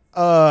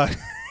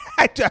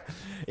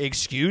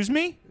 excuse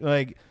me?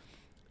 Like,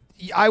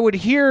 I would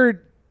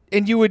hear,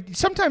 and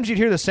sometimes you'd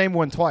hear the same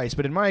one twice,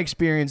 but in my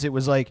experience, it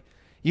was like,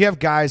 you have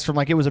guys from,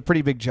 like, it was a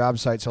pretty big job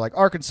site, so like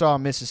Arkansas,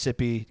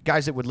 Mississippi,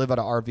 guys that would live out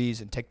of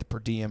RVs and take the per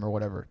diem or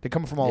whatever. They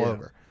come from all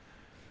over.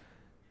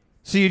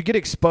 So you'd get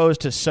exposed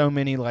to so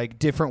many, like,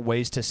 different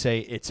ways to say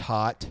it's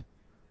hot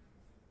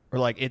or,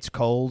 like, it's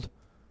cold.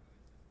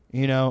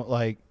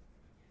 Like,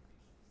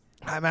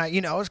 I'm out,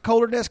 it's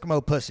colder than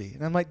Eskimo pussy.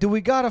 And I'm like, do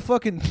we got a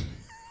fucking...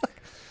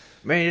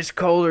 Man, it's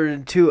colder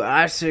than two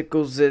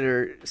icicles that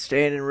are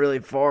standing really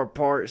far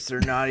apart, so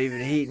they're not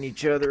even heating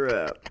each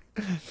other up.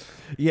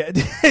 Yeah,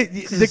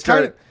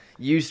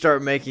 you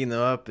start making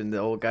them up, and the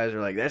old guys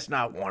are like, "That's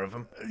not one of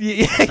them."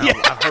 Yeah,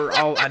 I've heard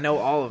all. I know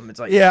all of them. It's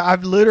like, yeah,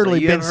 I've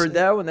literally you haven't heard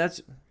that one.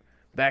 That's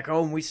back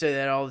home. We say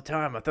that all the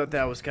time. I thought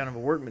that was kind of a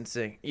workman's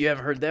thing. You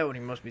haven't heard that one.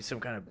 He must be some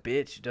kind of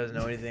bitch who doesn't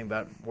know anything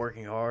about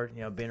working hard.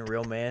 Being a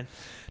real man.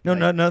 No,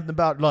 nothing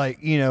about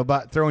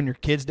about throwing your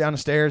kids down the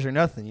stairs or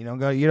nothing. You don't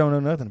know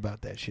nothing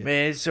about that shit.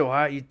 Man, it's so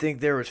hot. You'd think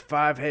there was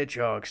 5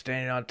 hedgehogs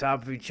standing on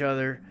top of each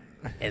other,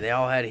 and they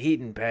all had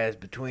heating pads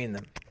between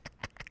them.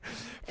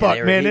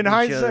 Fuck, man, in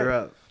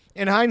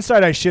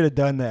hindsight, I should have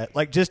done that.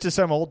 Like, just to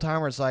some old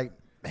timer, it's like,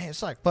 man,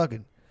 it's like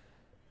fucking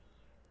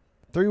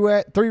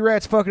three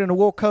rats fucking in a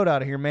wool coat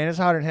out of here, man. It's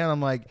hotter than hell.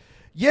 I'm like,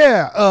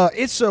 yeah,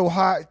 it's so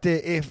hot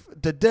that if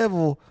the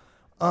devil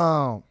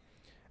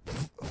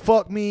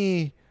fuck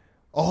me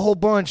a whole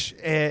bunch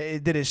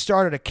that it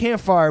started a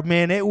campfire,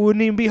 man, it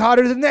wouldn't even be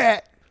hotter than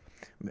that.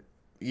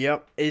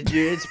 Yep,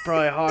 it's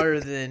probably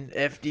hotter than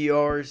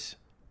FDR's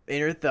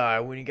inner thigh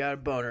when he got a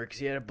boner because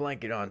he had a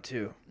blanket on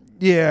too.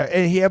 Yeah,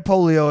 and he had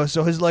polio,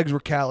 so his legs were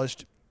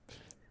calloused.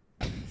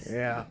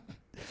 Yeah.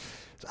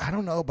 I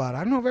don't know about it.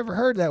 I don't know if I've ever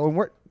heard that one.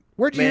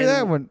 Where'd you hear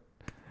that one?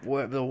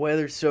 The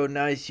weather's so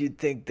nice, you'd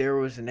think there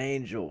was an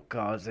angel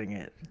causing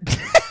it.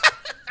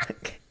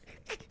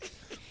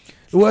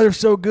 The weather's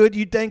so good,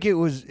 you'd think it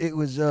was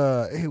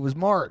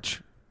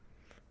March.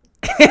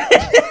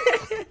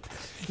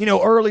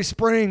 Early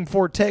spring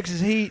before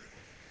Texas heat.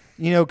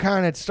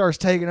 Kind of starts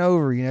taking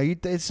over.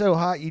 It's so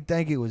hot you'd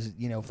think it was,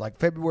 like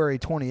February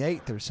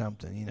 28th or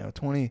something.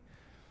 20.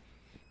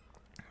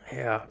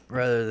 Yeah,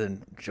 rather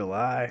than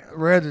July.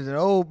 Rather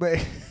than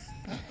baby.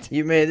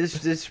 You made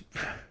this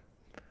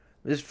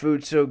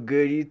food's so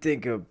good. You'd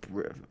think a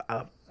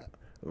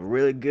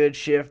really good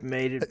chef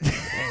made it.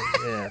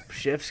 Yeah,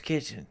 Chef's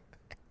Kitchen.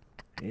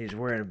 He's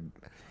wearing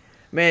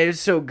man,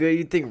 it's so good.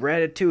 You'd think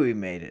Ratatouille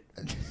made it.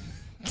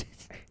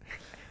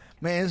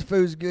 Man, this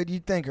food's good.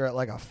 You'd think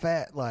like a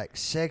fat, like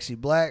sexy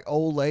black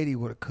old lady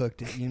would have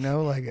cooked it.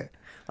 Like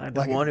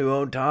the one who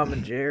owned Tom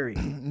and Jerry.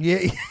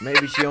 Yeah.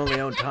 Maybe she only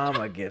owned Tom,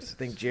 I guess. I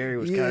think Jerry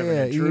was kind of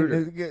an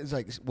intruder. It's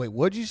like, wait,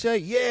 what'd you say?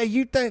 Yeah,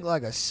 you think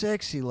like a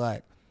sexy,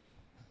 like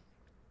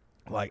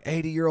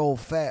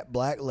 80-year-old fat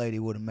black lady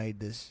would have made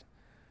this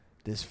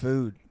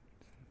food.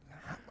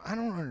 I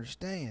don't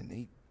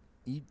understand.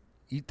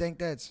 You think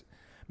that's,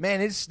 man?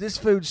 This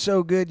food's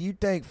so good. You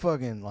think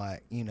fucking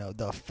like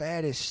the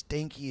fattest,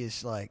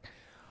 stinkiest, like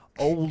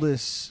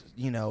oldest,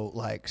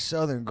 like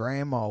Southern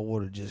grandma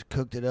would have just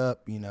cooked it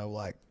up,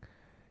 like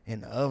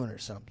in the oven or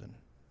something.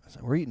 I was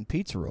like, we're eating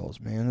pizza rolls,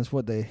 man. That's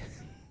what they.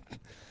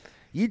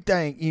 You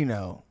think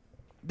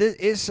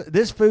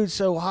this food's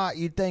so hot.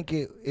 You think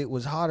it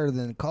was hotter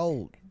than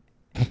cold.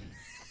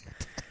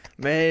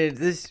 Man,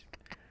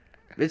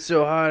 it's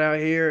so hot out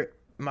here.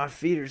 My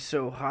feet are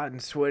so hot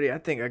and sweaty. I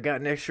think I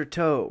got an extra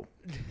toe.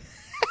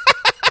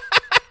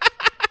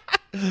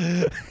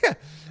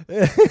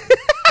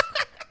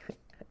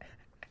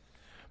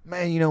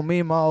 Man, me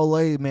and my old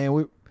lady,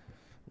 man,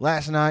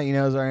 last night,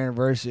 it was our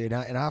anniversary,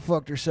 and I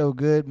fucked her so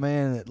good,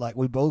 man, that like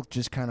we both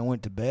just kind of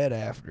went to bed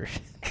after.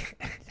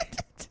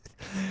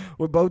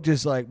 We're both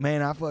just like,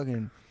 man, I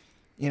fucking,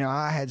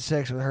 I had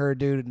sex with her,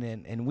 dude,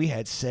 and we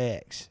had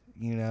sex,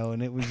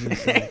 and it was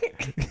just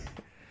like,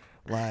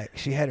 like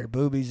she had her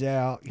boobies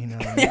out,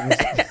 and,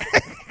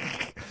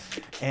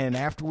 and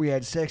after we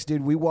had sex,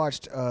 dude, we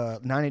watched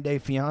 90 Day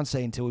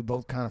Fiance until we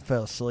both kind of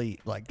fell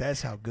asleep. Like,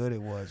 that's how good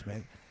it was,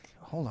 man.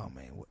 Hold on,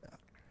 man.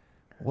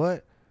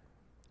 What?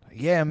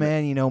 Yeah,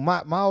 man,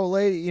 my old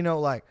lady,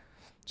 like,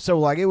 so,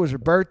 like, it was her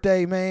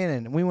birthday, man,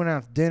 and we went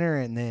out to dinner,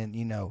 and then,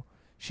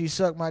 she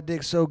sucked my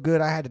dick so good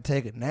I had to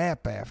take a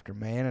nap after,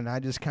 man, and I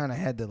just kind of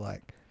had to,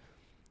 like,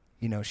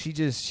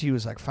 she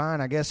was like,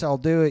 fine, I guess I'll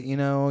do it, you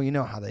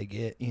know how they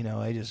get,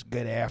 they just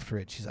get after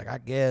it. She's like, I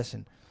guess,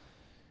 and,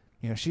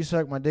 she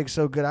sucked my dick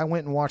so good I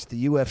went and watched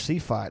the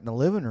UFC fight in the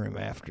living room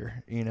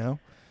after,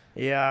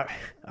 Yeah,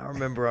 I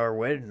remember our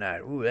wedding night.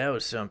 Ooh, that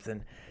was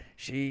something.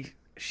 She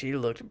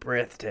looked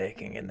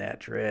breathtaking in that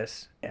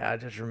dress. I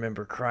just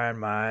remember crying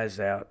my eyes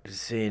out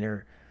just seeing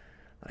her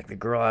like the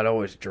girl I'd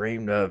always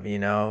dreamed of,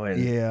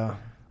 and yeah.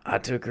 I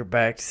took her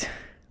back to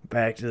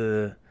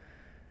the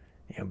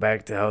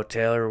back to the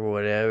hotel or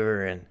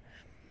whatever, and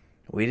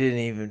we didn't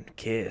even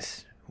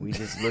kiss. We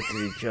just looked at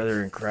each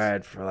other and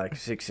cried for like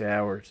 6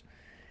 hours.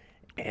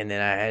 And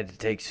then I had to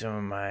take some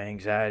of my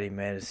anxiety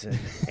medicine,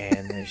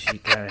 and then she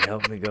kind of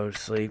helped me go to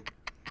sleep.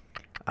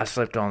 I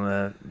slept on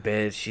the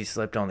bed. She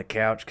slept on the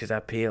couch because I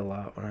pee a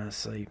lot when I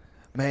sleep.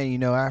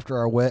 Man, after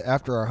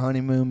our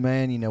honeymoon,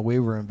 man, we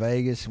were in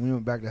Vegas, and we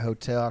went back to the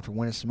hotel after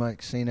winning some money at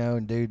the casino,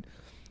 and, dude,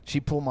 she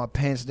pulled my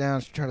pants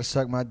down. She tried to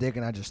suck my dick,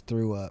 and I just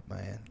threw up,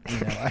 man.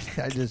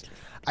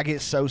 I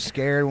get so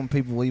scared when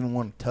people even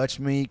want to touch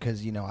me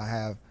because, I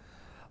have,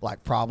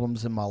 like,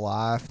 problems in my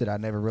life that I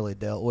never really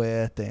dealt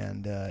with,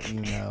 and,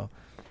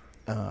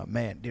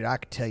 man, dude, I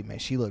could tell you, man,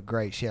 she looked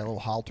great. She had a little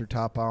halter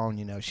top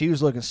on, she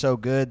was looking so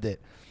good that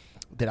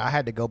I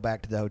had to go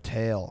back to the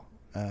hotel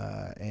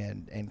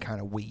and kind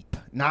of weep.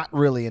 Not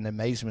really in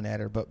amazement at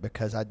her, but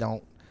because I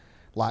don't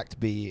like to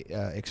be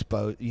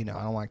exposed, I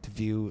don't like to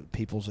view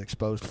people's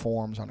exposed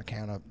forms on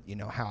account of,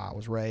 how I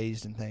was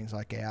raised and things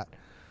like that.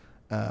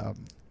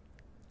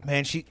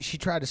 Man, she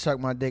tried to suck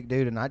my dick,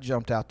 dude, and I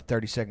jumped out the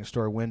 32nd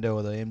story window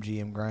of the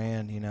MGM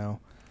Grand,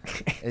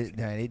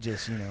 it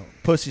just,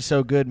 pussy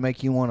so good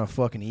make you want to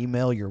fucking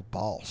email your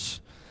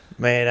boss.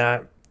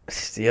 Man,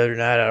 the other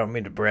night, I don't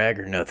mean to brag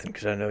or nothing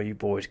because I know you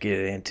boys get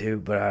it in too,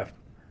 but I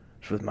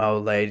was with my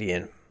old lady,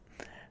 and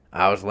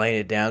I was laying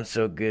it down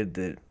so good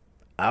that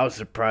I was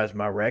surprised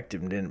my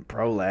rectum didn't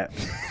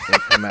prolapse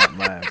and come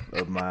out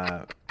of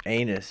my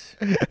anus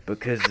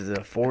because of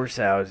the force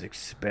I was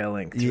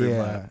expelling through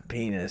my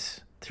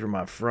penis, through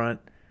my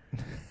front.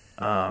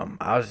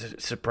 I was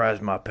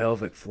surprised my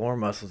pelvic floor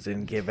muscles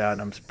didn't give out,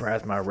 and I'm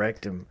surprised my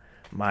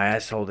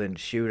asshole didn't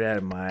shoot out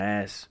of my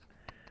ass.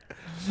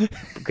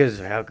 Because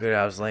of how good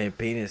I was laying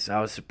penis, I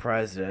was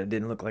surprised that I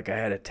didn't look like I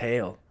had a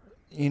tail.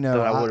 Thought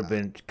I would have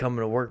been coming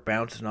to work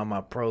bouncing on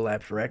my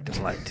prolapsed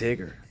rectum like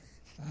Tigger.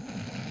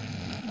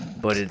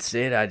 But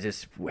instead, I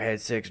just had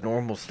sex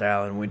normal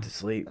style and went to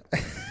sleep.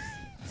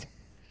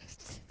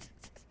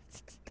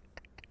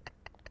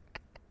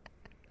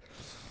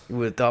 You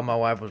would have thought my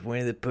wife was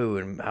Winnie the Pooh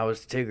and I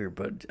was Tigger,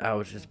 but I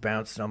was just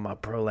bouncing on my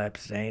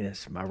prolapsed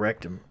anus, my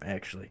rectum,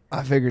 actually.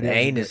 I figured the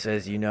anus,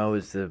 as you know,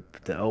 is the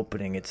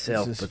opening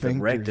itself, but the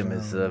rectum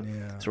is the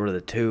sort of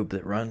the tube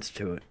that runs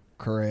to it.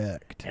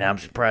 Correct. And I'm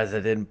surprised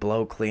I didn't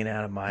blow clean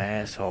out of my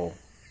asshole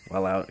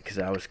because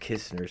I was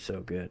kissing her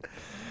so good.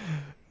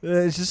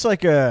 It's just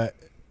like a.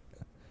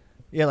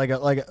 It's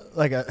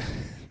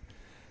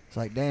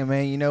like, damn,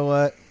 man, you know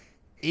what?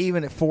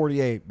 Even at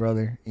 48,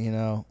 brother,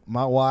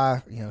 my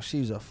wife,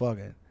 she's a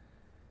fucking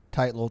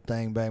tight little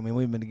thing, back. I mean,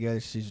 we've been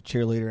together. She's a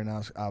cheerleader, and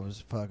I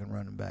was fucking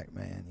running back,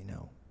 man.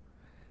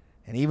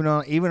 And even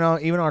on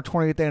our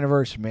 20th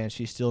anniversary, man,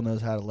 she still knows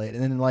how to lay it.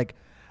 And then like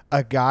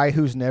a guy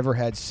who's never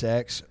had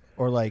sex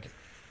or like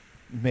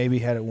maybe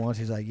had it once,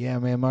 he's like, yeah,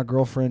 man, my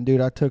girlfriend,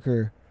 dude, I took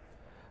her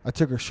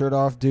shirt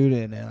off, dude,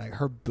 and like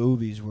her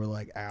boobies were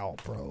like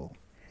out, bro,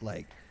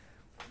 like.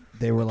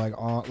 They were like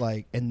on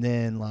like, and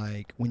then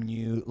like when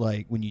you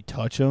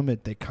touch them,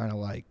 they kind of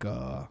like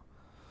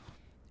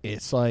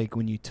it's like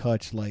when you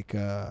touch like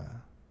when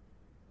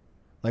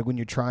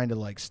you're trying to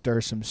like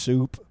stir some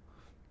soup,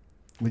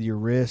 with your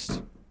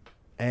wrist,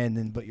 and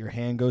then but your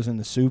hand goes in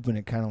the soup and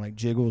it kind of like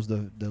jiggles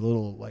the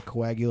little like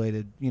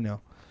coagulated,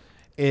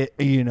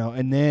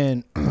 and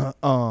then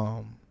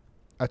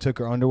I took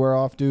her underwear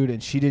off, dude,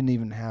 and she didn't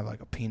even have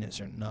like a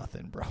penis or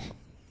nothing, bro.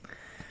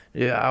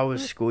 Yeah, I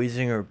was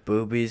squeezing her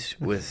boobies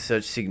with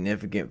such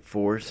significant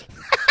force.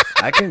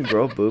 I can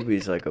grow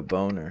boobies like a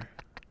boner.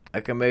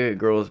 I can make a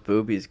girl's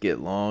boobies get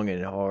long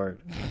and hard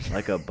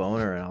like a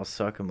boner, and I'll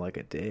suck them like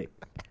a dick.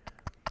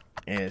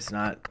 And it's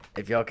not,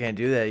 if y'all can't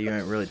do that, you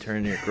ain't really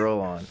turning your girl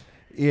on.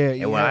 Yeah,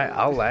 And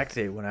I'll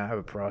lactate when I have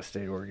a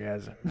prostate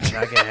orgasm. And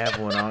I can have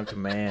one on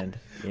command.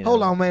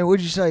 Hold on, man.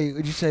 What'd you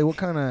say? What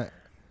kind of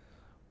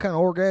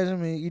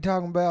orgasm are you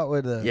talking about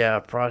with the? Yeah,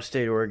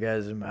 prostate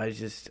orgasm. I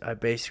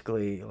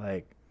basically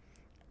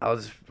I'll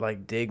just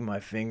like dig my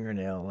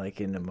fingernail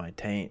like into my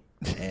taint,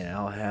 and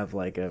I'll have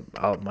like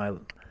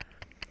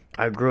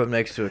I grew up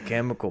next to a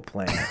chemical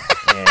plant,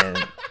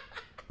 and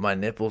my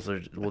nipples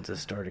will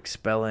just start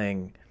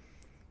expelling.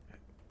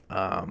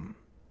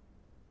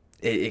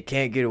 It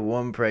can't get a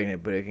woman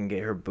pregnant, but it can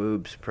get her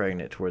boobs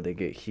pregnant to where they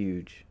get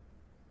huge.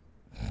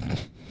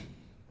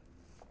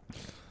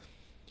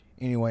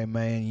 Anyway,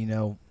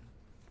 man,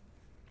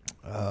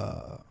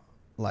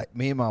 like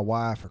me and my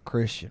wife are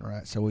Christian,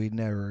 right? So we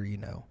never,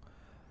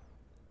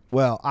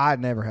 well, I'd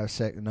never have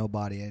sex with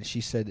nobody, and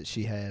she said that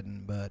she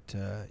hadn't, but,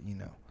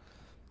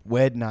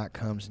 wed night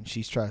comes and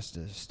she tries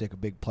to stick a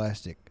big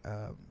plastic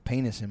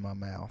penis in my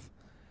mouth.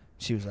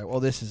 She was like, well,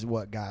 this is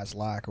what guys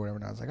like or whatever.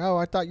 And I was like, oh,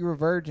 I thought you were a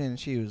virgin. And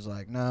she was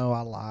like, no, I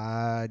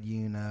lied,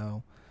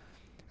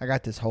 I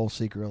got this whole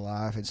secret of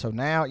life. And so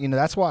now,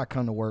 that's why I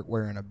come to work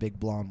wearing a big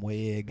blonde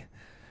wig.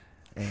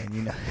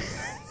 And,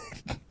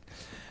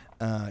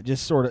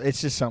 just sort of,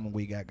 it's just something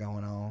we got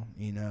going on,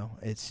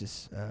 It's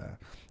just,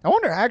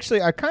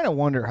 I kind of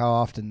wonder how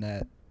often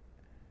that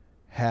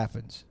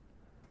happens.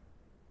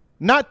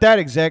 Not that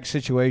exact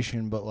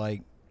situation, but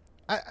like,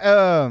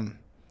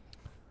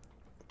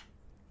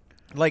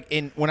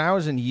 when I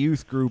was in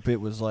youth group,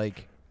 it was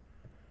like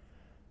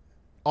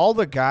all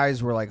the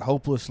guys were like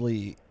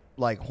hopelessly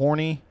like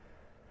horny,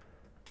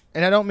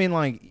 and I don't mean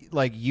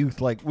like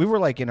youth, like we were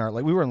like we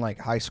were in like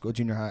high school,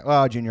 junior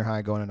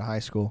high going into high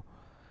school,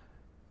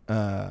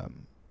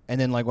 and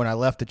then like when I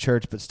left the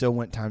church, but still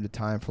went time to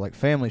time for like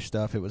family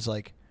stuff, it was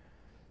like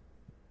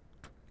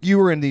you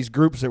were in these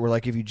groups that were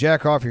like, if you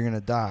jack off, you're gonna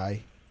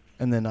die,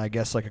 and then I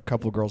guess like a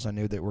couple girls I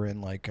knew that were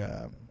in like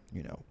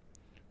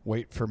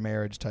wait for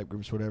marriage type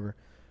groups, whatever.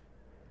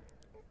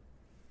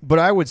 But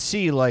I would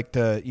see like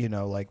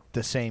the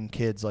same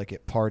kids like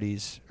at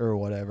parties or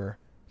whatever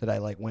that I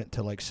like went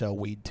to like sell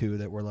weed to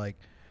that were like,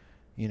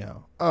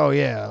 oh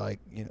yeah,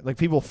 like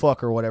people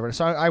fuck or whatever.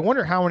 So I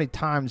wonder how many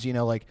times,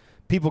 like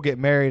people get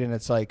married and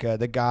it's like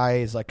the guy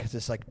is like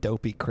this like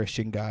dopey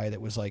Christian guy that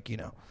was like,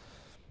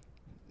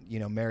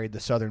 married the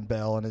Southern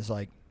Belle and is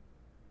like,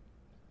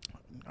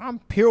 I'm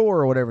pure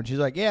or whatever. And she's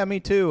like, yeah, me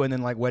too. And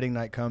then like wedding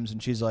night comes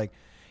and she's like,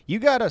 you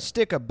got to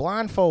stick a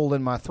blindfold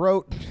in my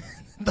throat.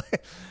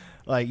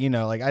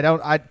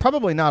 I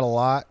probably not a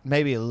lot,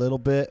 maybe a little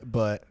bit,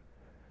 but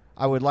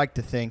I would like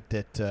to think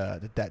that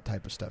that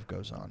type of stuff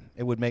goes on.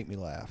 It would make me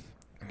laugh,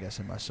 I guess,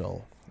 in my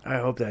soul. I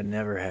hope that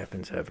never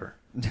happens ever.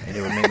 And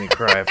it would make me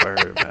cry if I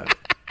heard about it.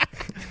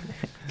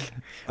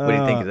 What do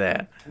you think of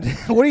that?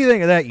 What do you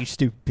think of that, you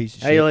stupid piece of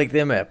shit? How you like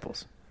them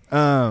apples?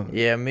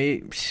 Yeah,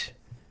 me,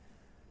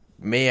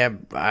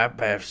 I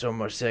have so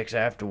much sex I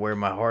have to wear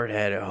my hard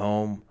hat at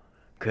home.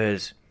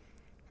 Cause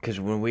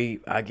when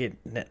I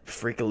get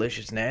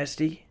freakalicious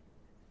nasty,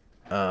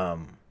 I'll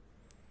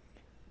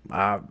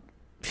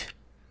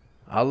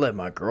let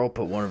my girl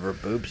put one of her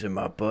boobs in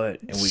my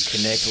butt, and we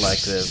connect like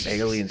the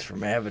aliens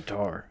from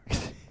Avatar.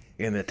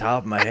 And the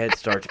top of my head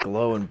starts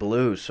glowing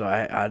blue, so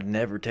I'd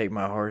never take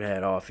my hard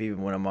hat off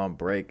even when I'm on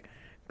break,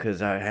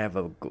 because I have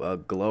a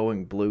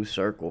glowing blue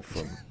circle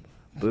from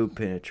boob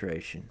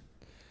penetration.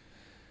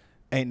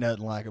 Ain't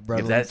nothing like it,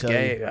 brother. If that's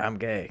gay, I'm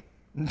gay.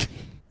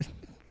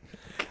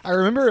 I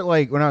remember,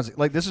 like, when I was,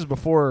 like, this is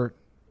before,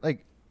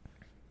 like,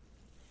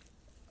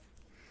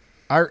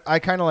 I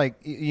kind of, like,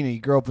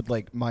 you grow up with,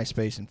 like,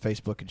 MySpace and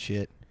Facebook and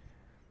shit,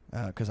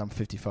 because I'm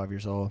 55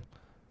 years old.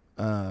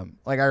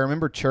 Like, I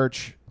remember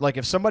church, like,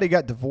 if somebody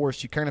got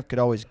divorced, you kind of could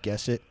always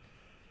guess it,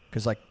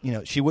 because, like,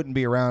 she wouldn't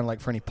be around,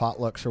 like, for any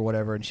potlucks or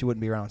whatever, and she wouldn't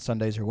be around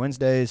Sundays or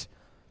Wednesdays,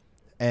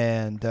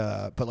 and,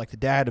 but, like, the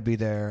dad would be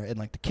there, and,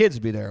 like, the kids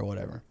would be there or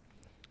whatever.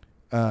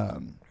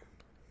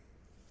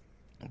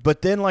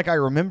 But then, like, I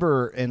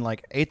remember in,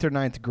 like, 8th or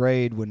 9th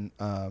grade when,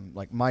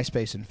 like,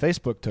 MySpace and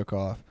Facebook took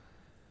off,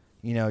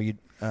 you'd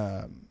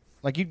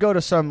go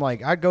to some,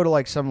 like, I'd go to,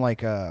 like, some,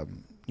 like,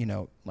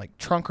 like,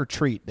 trunk or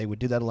treat. They would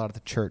do that a lot at the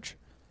church,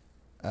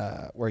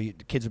 where the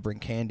kids would bring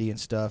candy and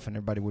stuff, and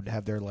everybody would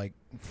have their, like,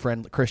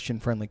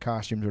 Christian-friendly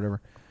costumes or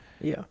whatever.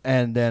 Yeah.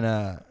 And then,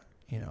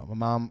 my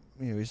mom,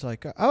 he's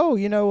like, oh,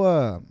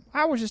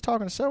 I was just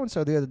talking to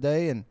so-and-so the other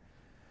day, and,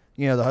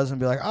 the husband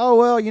would be like, oh,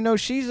 well,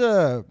 she's,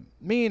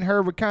 me and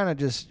her, we're kind of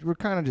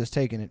just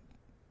taking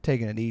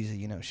it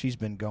easy. She's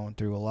been going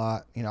through a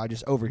lot. I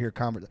just overhear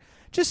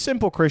just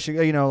simple Christian,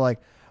 like,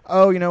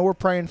 oh, we're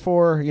praying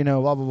for her,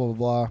 blah, blah,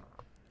 blah,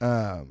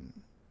 blah.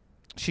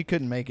 She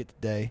couldn't make it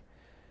today.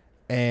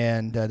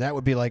 And that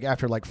would be like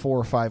after like 4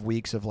 or 5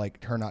 weeks of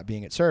like her not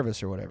being at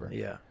service or whatever.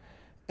 Yeah.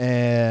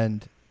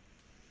 And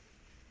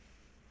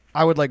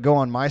I would like go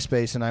on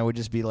MySpace and I would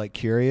just be like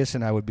curious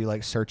and I would be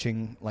like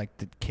searching like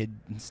the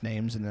kids'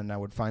 names and then I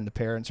would find the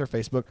parents or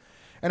Facebook.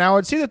 And I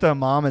would see that the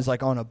mom is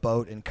like on a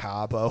boat in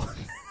Cabo,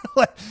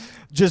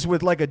 just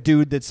with like a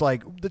dude that's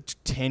like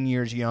 10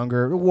 years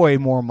younger, way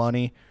more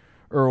money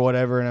or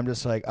whatever. And I'm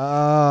just like,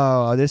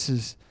 oh, this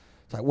is...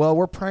 It's like, well,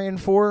 we're praying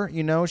for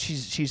her,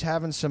 she's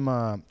having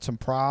some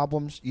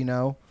problems,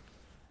 and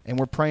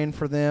we're praying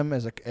for them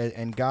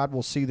and God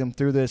will see them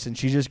through this. And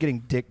she's just getting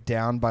dicked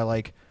down by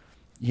like,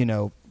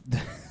 like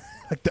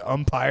the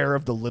umpire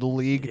of the little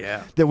league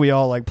that we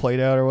all like played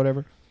out or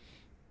whatever.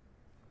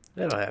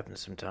 That'll happen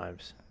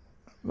sometimes.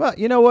 Well,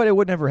 you know what? It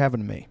would never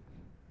happen to me.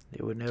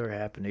 It would never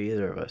happen to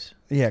either of us.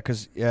 Yeah,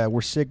 because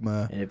we're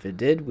Sigma. And if it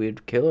did,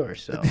 we'd kill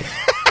ourselves.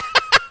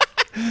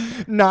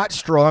 Not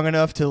strong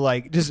enough to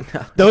like just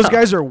those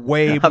guys are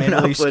way I'm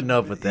mentally not putting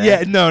up with that.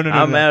 Yeah, no.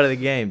 I'm out of the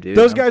game, dude.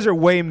 Those guys are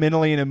way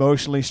mentally and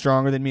emotionally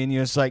stronger than me and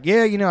you. It's like,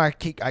 yeah,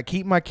 I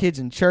keep my kids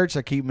in church,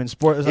 I keep them in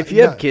sports. If like,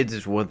 you have kids,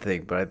 it's one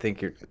thing, but I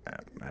think you're.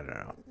 I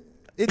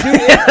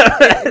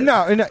don't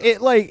know.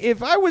 Like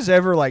if I was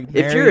ever like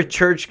married, if you're a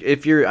church,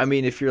 if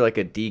you're like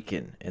a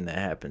deacon and that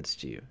happens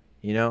to you,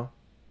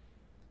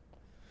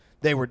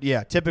 they were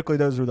typically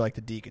those were like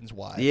the deacons'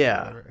 wives.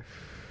 Yeah.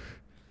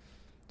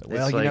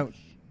 Well,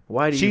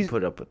 why do you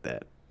put up with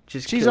that?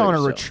 She's on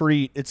a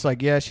retreat. It's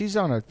like, yeah, she's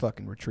on a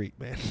fucking retreat,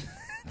 man.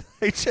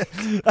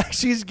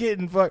 She's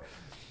getting fucked.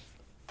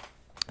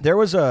 There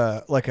was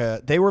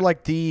they were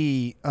like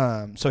the,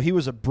 so he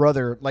was a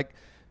brother. Like,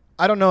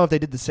 I don't know if they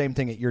did the same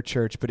thing at your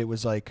church, but it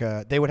was like,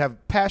 they would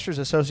have pastors,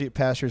 associate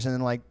pastors, and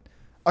then like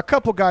a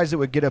couple guys that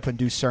would get up and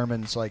do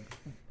sermons like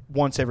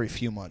once every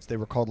few months. They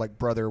were called like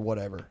brother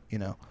whatever,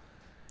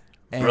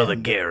 And, Brother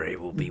Gary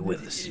will be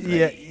with us.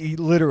 Yeah, he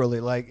literally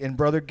and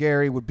Brother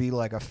Gary would be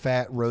like a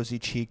fat,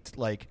 rosy-cheeked,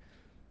 like,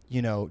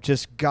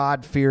 just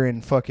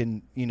God-fearing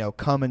fucking,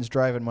 Cummins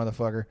driving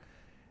motherfucker.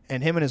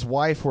 And him and his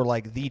wife were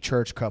like the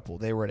church couple.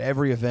 They were at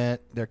every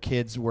event. Their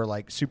kids were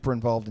like super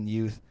involved in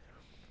youth.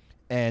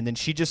 And then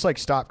she just like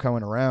stopped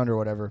coming around or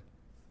whatever.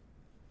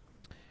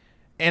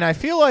 And I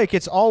feel like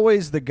it's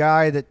always the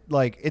guy that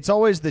like, it's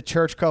always the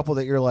church couple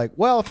that you're like,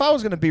 well, if I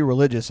was going to be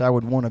religious, I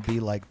would want to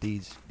be like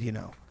these,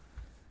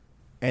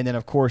 And then,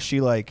 of course,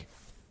 she,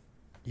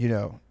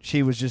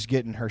 she was just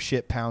getting her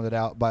shit pounded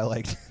out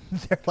by,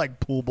 their,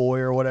 pool boy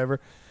or whatever.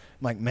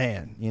 I'm like,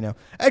 man,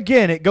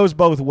 Again, it goes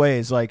both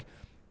ways. Like,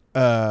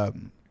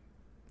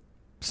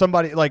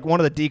 somebody, one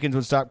of the deacons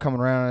would stop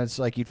coming around, and it's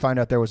like you'd find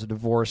out there was a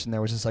divorce, and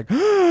there was just,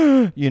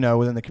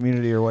 within the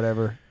community or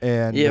whatever.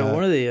 And yeah,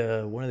 one of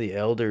the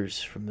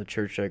elders from the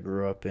church I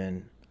grew up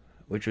in,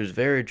 which was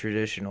very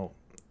traditional,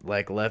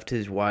 left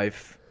his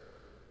wife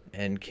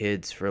and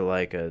kids for,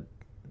 a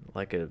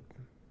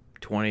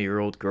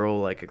 20-year-old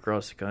girl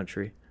across the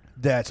country.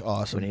 That's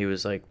awesome. When he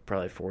was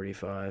probably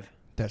 45.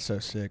 That's so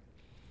sick.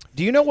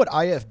 Do you know what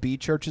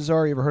IFB churches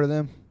are? You ever heard of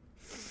them?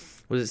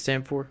 What does it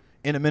stand for?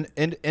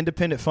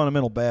 Independent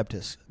Fundamental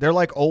Baptists. They're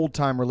like old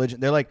time religion.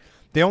 They're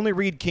they only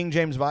read King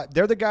James Bible.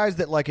 They're the guys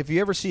that if you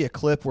ever see a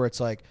clip where it's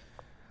like,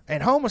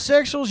 and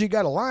homosexuals, you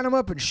got to line them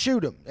up and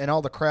shoot them, and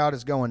all the crowd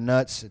is going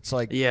nuts. It's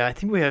like, yeah, I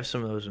think we have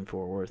some of those in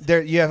Fort Worth.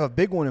 You have a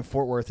big one in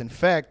Fort Worth. In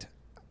fact,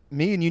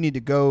 me and you need to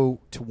go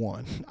to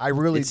one. I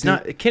really It's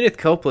not Kenneth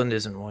Copeland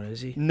isn't one, is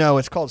he? No,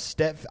 it's called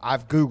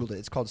I've Googled it.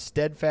 It's called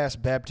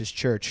Steadfast Baptist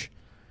Church.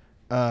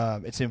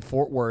 It's in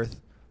Fort Worth.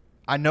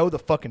 I know the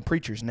fucking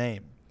preacher's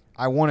name.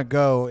 I want to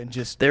go and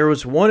just... There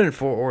was one in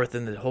Fort Worth,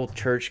 and the whole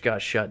church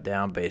got shut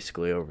down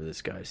basically over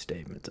this guy's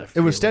statements. It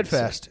was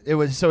Steadfast. It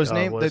was so his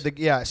name. Was?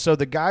 So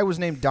the guy was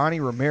named Donnie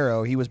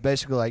Romero. He was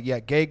basically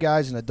like, gay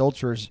guys and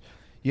adulterers,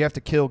 you have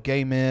to kill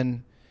gay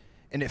men.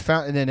 And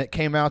then it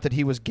came out that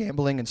he was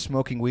gambling and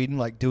smoking weed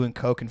and doing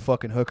coke and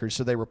fucking hookers.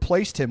 So they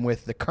replaced him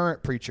with the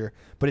current preacher,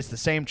 but it's the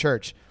same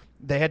church.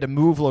 They had to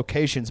move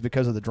locations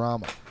because of the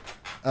drama.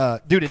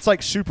 Dude, it's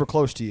super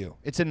close to you.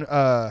 It's in.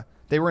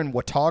 They were in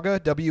Watauga,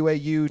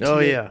 W-A-U-T. Oh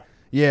yeah.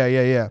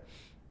 Yeah.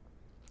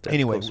 That's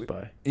anyway, close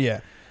by.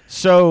 Yeah.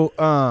 So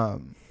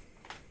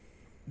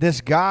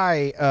this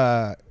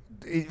guy,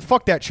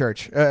 fuck that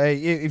church.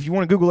 If you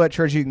want to Google that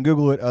church, you can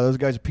Google it. Those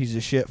guys are pieces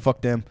of shit.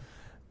 Fuck them.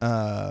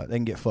 They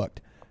can get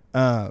fucked.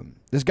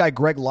 This guy,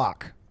 Greg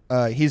Locke,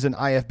 he's an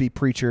IFB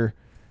preacher.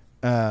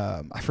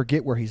 I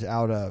forget where he's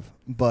out of,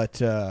 but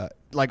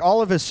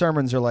all of his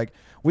sermons are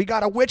we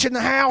got a witch in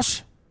the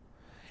house,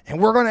 and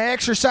we're going to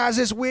exorcise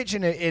this witch,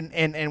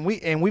 and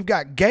we've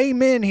got gay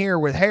men here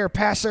with hair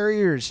past their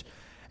ears,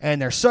 and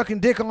they're sucking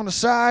dick on the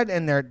side,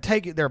 and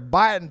they're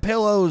biting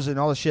pillows and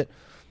all this shit.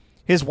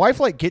 His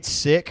wife gets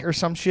sick or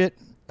some shit.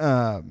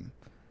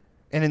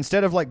 And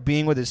instead of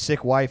being with his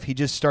sick wife, he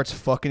just starts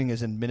fucking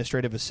his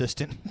administrative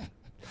assistant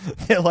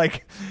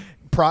that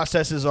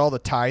processes all the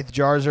tithe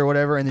jars or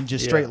whatever, and then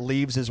just straight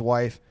leaves his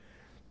wife.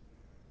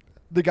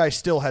 the guy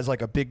still has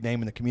like a big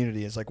name in the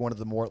community. Is like one of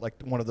the more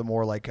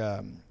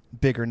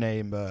bigger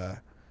name,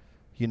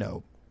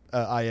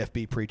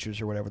 IFB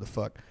preachers or whatever the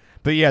fuck.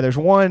 But yeah, there's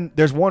one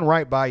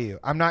right by you.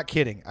 I'm not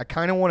kidding. I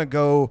kind of want to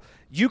go.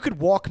 You could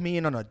walk me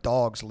in on a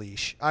dog's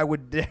leash. I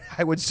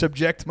would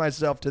subject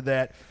myself to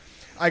that.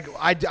 I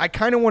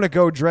kind of want to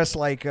go dress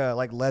like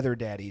leather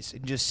daddies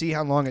and just see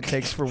how long it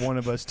takes for one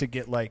of us to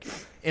get like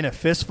in a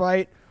fist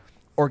fight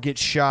or get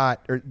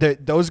shot. Or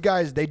those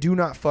guys, they do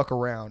not fuck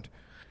around.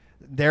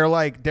 They're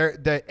like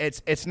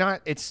it's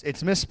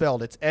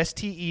misspelled. It's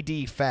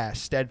STED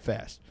fast,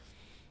 steadfast.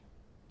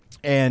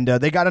 And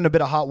they got in a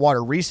bit of hot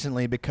water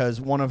recently because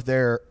one of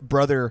their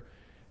brother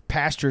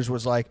pastors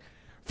was like,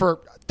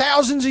 for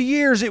thousands of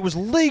years it was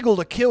legal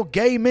to kill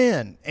gay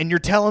men, and you're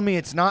telling me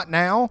it's not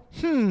now?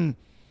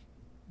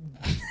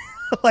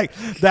 Like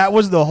that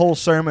was the whole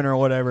sermon or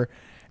whatever.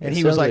 And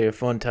he was like a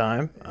fun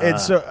time. And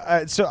so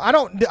I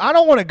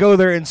don't want to go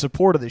there in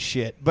support of this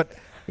shit, but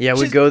yeah,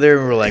 we go there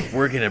and we're like,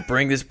 we're gonna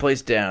bring this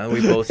place down, and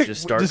we both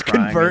just start just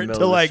crying convert in the to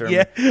middle of like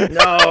the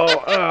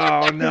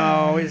sermon.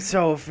 No, it's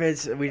so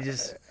offensive. We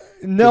just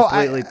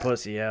completely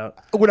pussy out.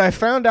 When I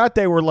found out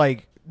they were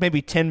like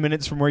maybe 10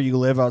 minutes from where you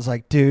live, I was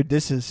like, dude,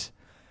 this is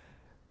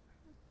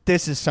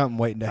something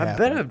waiting to happen. I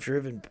bet I've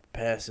driven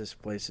past this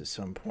place at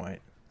some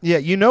point. Yeah,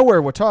 you know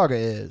where Watauga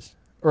is,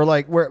 or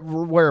like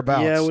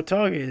whereabouts? Yeah,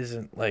 Watauga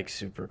isn't like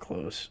super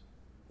close.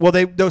 Well,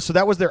 so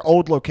that was their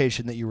old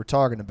location that you were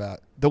talking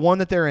about. The one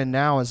that they're in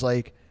now is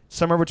like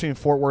somewhere between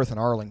Fort Worth and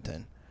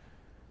Arlington.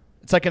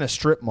 It's like in a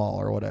strip mall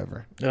or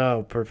whatever.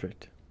 Oh,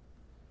 perfect.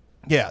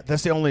 Yeah,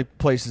 that's the only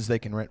places they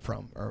can rent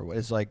from, or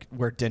is like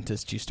where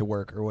dentists used to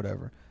work or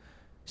whatever.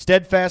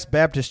 Steadfast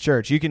Baptist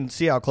Church. You can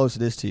see how close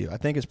it is to you. I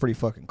think it's pretty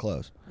fucking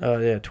close. Oh,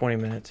 yeah, 20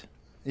 minutes.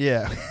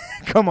 Yeah.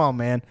 Come on,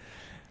 man.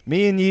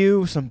 Me and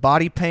you, some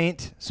body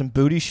paint, some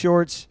booty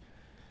shorts.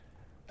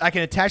 I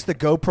can attach the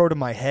GoPro to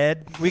my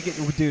head. We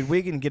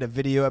can get a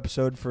video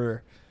episode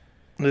for.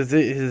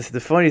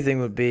 The funny thing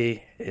would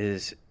be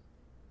is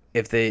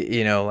if they,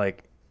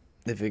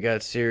 if it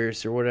got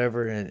serious or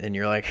whatever, and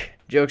you're like,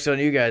 joke's on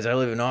you guys, I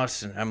live in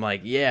Austin. I'm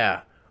like,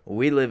 yeah,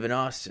 we live in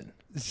Austin.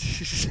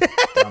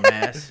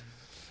 Dumbass.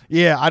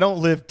 Yeah, I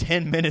don't live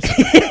 10 minutes.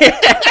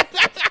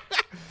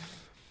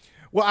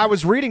 Well, I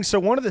was reading, so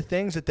one of the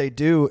things that they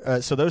do,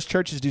 so those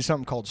churches do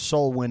something called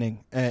soul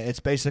winning. It's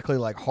basically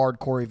like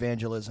hardcore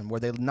evangelism, where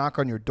they knock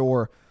on your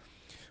door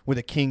with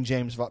a King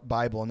James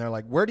Bible, and they're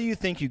like, where do you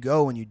think you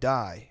go when you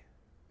die?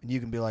 And you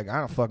can be like, I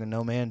don't fucking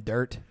know, man,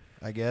 dirt,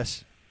 I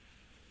guess.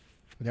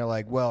 And they're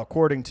like, well,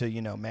 according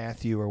to,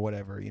 Matthew or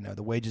whatever,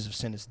 the wages of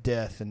sin is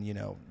death, and,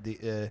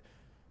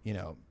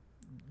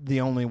 the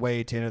only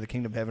way to enter the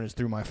kingdom of heaven is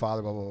through my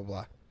Father, blah, blah, blah,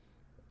 blah.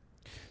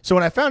 So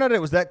when I found out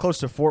it was that close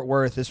to Fort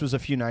Worth, this was a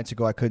few nights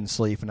ago, I couldn't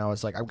sleep, and I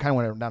was like, I kind of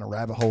went down a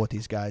rabbit hole with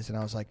these guys, and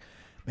I was like,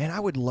 man,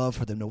 I would love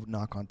for them to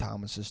knock on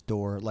Thomas's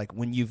door, like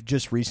when you've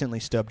just recently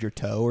stubbed your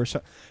toe or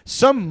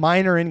some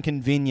minor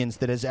inconvenience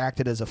that has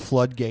acted as a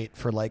floodgate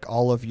for like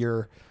all of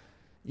your,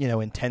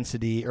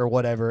 intensity or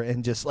whatever,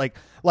 and just like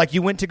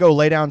you went to go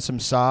lay down some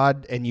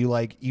sod, and you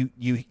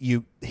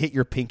hit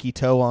your pinky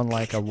toe on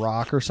like a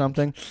rock or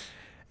something.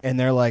 And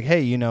they're like,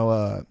 hey,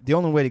 the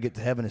only way to get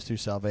to heaven is through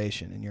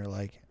salvation. And you're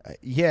like,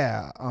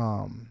 yeah.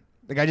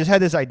 Like I just had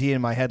this idea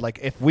in my head, like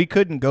if we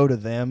couldn't go to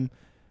them,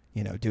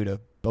 due to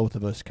both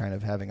of us kind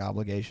of having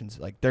obligations,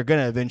 like they're going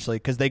to eventually,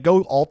 because they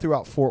go all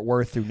throughout Fort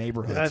Worth through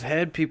neighborhoods. I've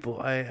had people,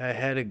 I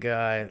had a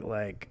guy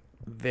like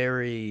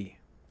very,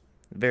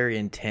 very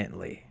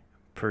intently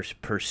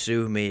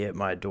pursue me at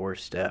my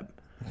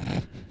doorstep.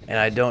 And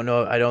I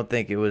don't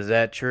think it was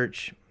that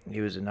church.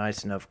 He was a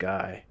nice enough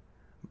guy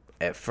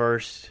at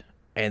first.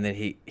 And then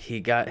he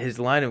got his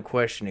line of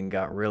questioning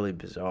got really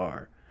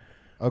bizarre.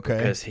 Okay.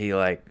 Because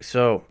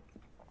so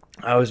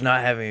I was not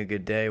having a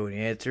good day when he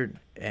answered,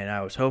 and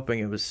I was hoping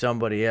it was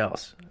somebody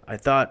else. I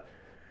thought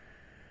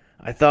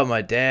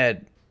my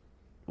dad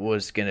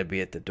was gonna be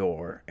at the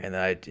door, and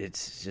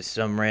it's just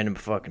some random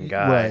fucking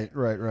guy.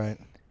 Right.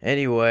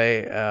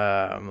 Anyway,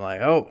 I'm like,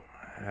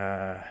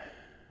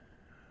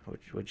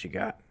 what you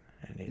got?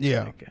 And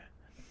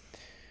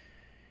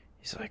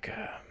he's like,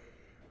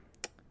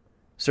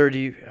 sir, do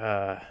you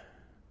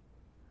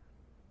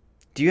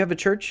have a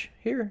church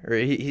here? Or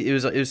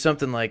it was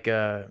something like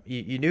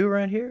you new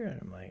around here?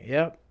 And I'm like,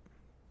 yep,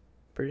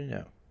 pretty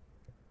new.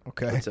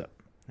 Okay, what's up?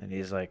 And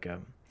he's like,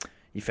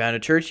 you found a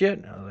church yet?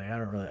 And I was like,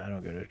 I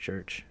don't go to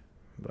church,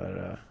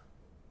 but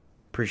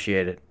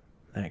appreciate it,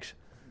 thanks.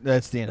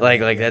 That's the end.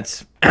 Like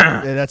that's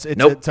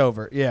nope. It's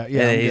over. Yeah.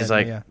 And he's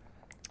like,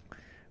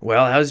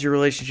 well, how's your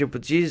relationship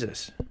with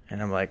Jesus?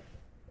 And I'm like,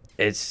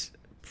 it's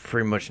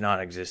pretty much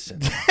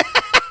non-existent.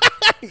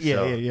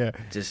 Yeah.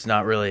 Just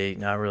not really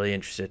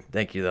interested.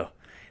 Thank you, though.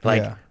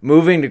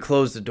 Moving to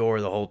close the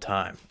door the whole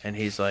time. And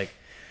he's like,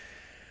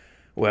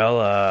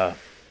 well,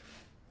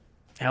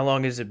 how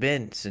long has it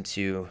been since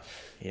you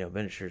been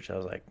to church? I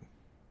was like,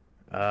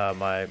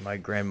 my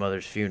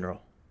grandmother's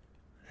funeral,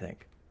 I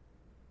think.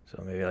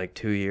 So maybe like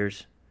 2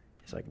 years.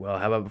 He's like, well,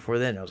 how about before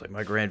then? I was like,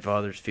 my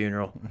grandfather's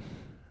funeral,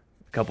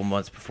 a couple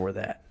months before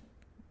that.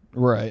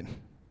 Right.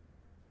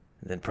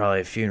 And then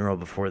probably a funeral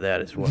before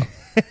that as well.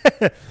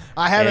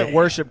 I haven't And-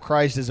 worshipped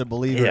Christ as a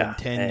believer Yeah. in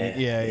 10 years.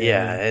 and-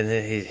 Yeah. And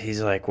then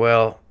he's like,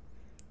 well,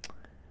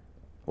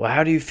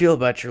 how do you feel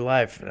about your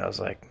life? And I was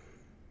like,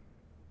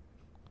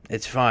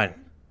 it's fine.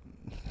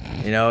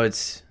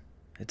 It's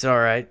all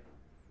right.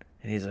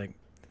 And he's like,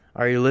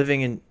 are you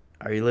living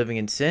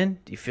in sin?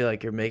 Do you feel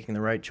like you're making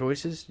the right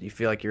choices? Do you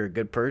feel like you're a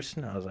good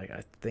person? I was like,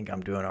 I think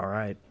I'm doing all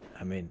right.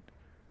 I mean,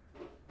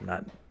 I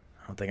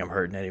don't think I'm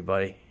hurting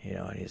anybody,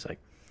 and he's like,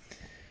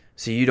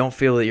 so you don't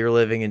feel that you're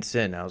living in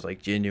sin? I was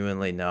like,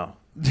 genuinely, no.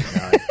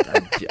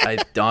 I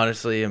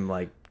honestly am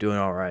like doing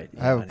all right.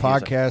 I have a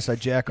podcast. I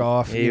jack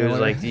off. He was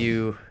like, do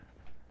you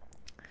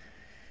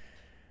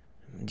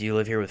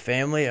live here with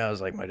family? I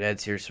was like, my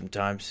dad's here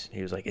sometimes.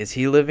 He was like, is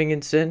he living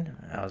in sin?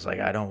 I was like,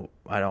 I don't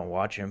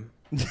watch him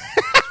as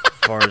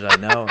far as I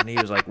know. And he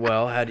was like,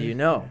 well, how do you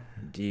know?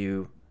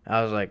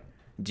 I was like,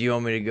 do you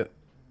want me to go?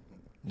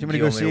 Do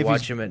you want me to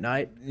watch him at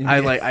night?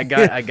 I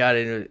got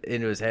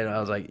into his head. I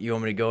was like, you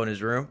want me to go in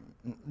his room?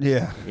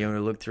 Yeah. You want me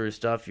to look through his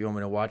stuff? You want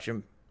me to watch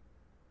him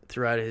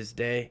throughout his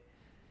day?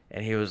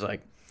 And he was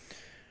like,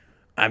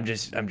 I'm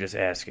just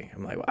asking.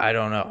 I'm like, I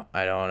don't know.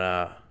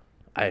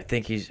 I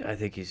think he's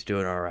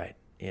doing all right,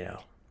 Yeah.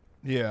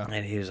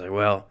 And he was like,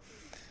 well,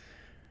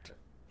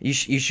 you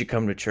should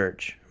come to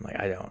church. I'm like,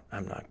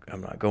 I'm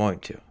not going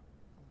to.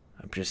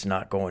 I'm just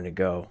not going to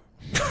go.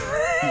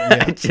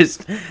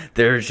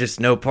 There's just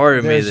no part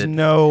of There's me that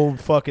no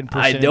fucking I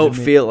percentage don't of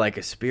me. feel like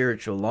a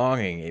spiritual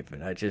longing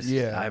even. I'm just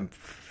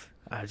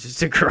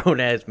a grown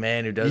ass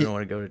man who doesn't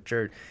want to go to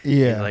church.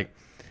 Yeah. He's like,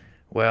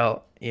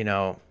 well,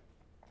 do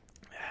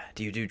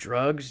you do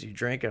drugs? Do you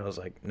drink? I was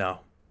like, no.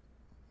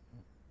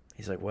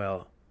 He's like,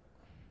 well,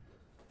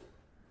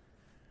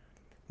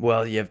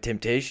 you have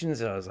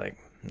temptations? And I was like,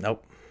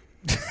 nope.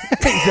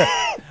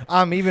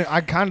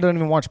 I kind of don't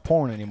even watch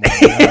porn anymore.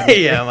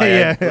 Yeah, I'm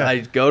like, I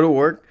go to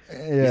work.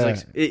 Yeah.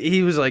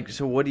 He was like,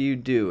 so what do you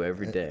do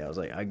every day? I was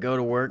like, I go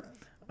to work,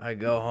 I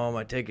go home,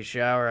 I take a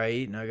shower, I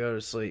eat, and I go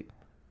to sleep.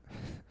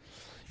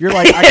 You're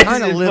like, I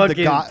kind of It's a live the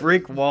fucking God.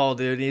 brick wall,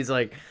 dude. And he's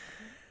like,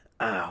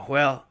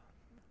 well,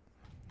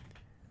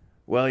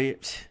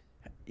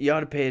 you ought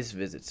to pay us a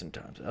visit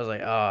sometimes. I was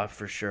like,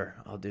 for sure,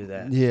 I'll do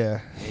that. Yeah.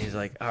 And he's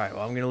like, all right,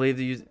 well, I'm gonna leave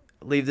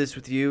this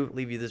with you,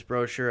 leave you this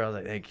brochure. I was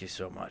like, thank you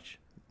so much.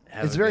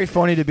 It's very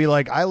funny to be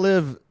like, I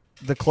live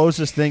the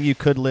closest thing you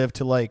could live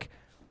to like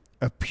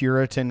a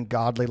Puritan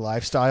godly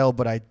lifestyle,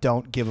 but I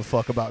don't give a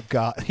fuck about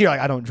God. You're like,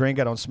 I don't drink,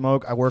 I don't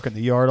smoke, I work in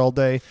the yard all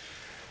day.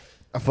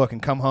 I fucking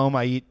come home,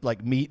 I eat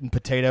like meat and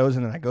potatoes,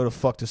 and then I go to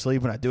fuck to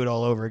sleep, and I do it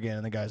all over again.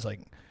 And the guy's like,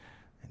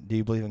 do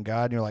you believe in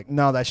God? And you're like,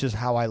 no, that's just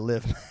how I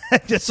live.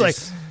 It's it's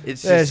that's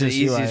just the just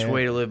who I easiest am.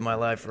 way to live my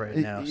life right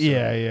now. So.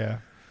 Yeah.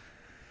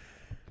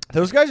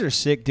 Those guys are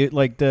sick, dude.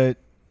 Like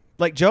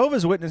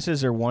Jehovah's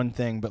Witnesses are one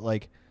thing, but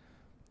like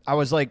I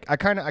was like I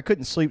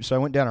couldn't sleep, so I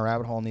went down a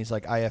rabbit hole in these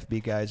like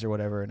IFB guys or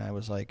whatever, and I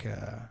was like,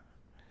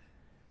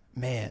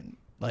 man,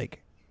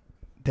 like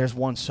there's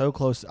one so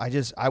close.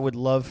 I would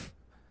love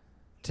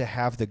to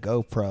have the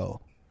GoPro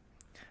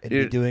and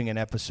be Dude, doing an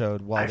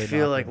episode while I they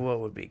feel knock like them. what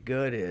would be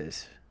good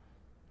is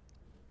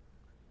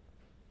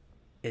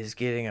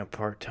getting a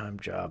part-time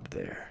job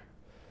there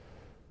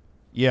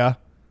Yeah.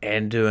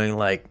 and doing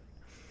like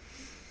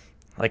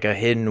a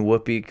hidden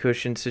whoopee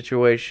cushion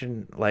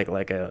situation, like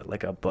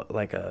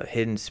a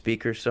hidden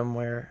speaker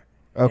somewhere.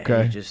 Okay.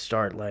 And you just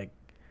start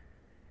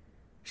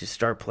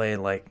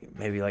playing like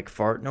maybe like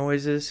fart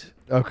noises,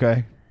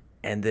 Okay.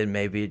 and then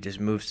maybe it just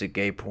moves to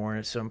gay porn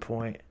at some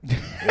point.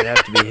 It'd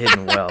have to be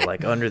hidden well,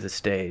 like under the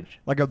stage.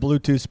 Like a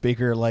Bluetooth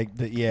speaker, like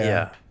the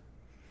Yeah.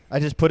 I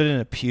just put it in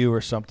a pew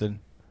or something.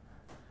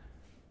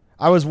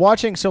 I was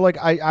watching, so like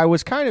I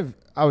was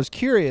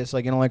curious,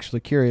 like intellectually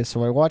curious,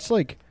 so I watched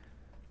like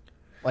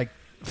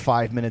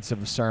 5 minutes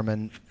of a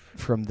sermon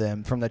from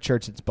the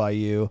church that's by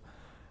you,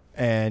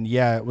 and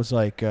yeah, it was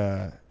like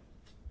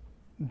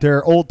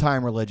they're old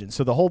time religion.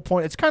 So the whole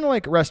point, it's kind of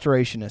like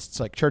restorationists,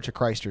 like Church of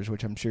Christers,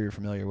 which I'm sure you're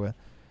familiar with.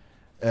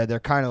 They're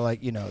kind of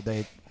like,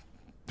 they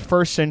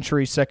 1st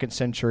century, 2nd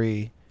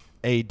century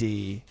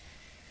AD.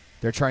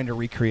 They're trying to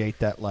recreate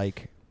that,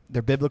 like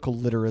their biblical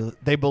literal.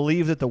 They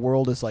believe that the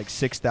world is like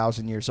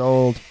 6,000 years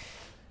old,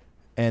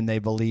 and they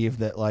believe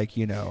that like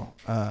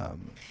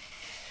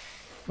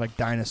like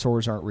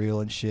dinosaurs aren't real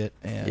and shit.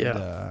 And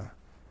Yeah.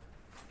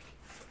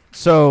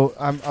 so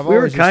We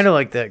were kind of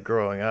like that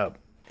growing up.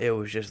 It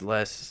was just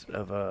less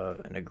of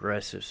an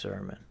aggressive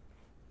sermon.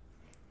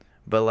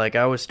 But like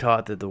I was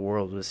taught that the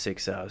world was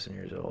 6,000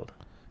 years old.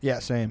 Yeah,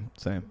 same.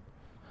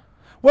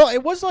 Well,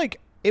 it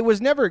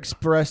was never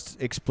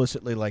expressed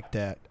explicitly like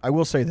that. I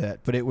will say that,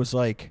 but it was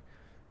like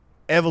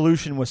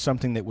evolution was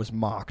something that was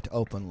mocked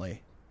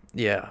openly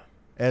Yeah.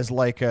 as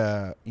like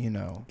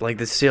Like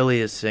the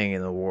silliest thing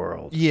in the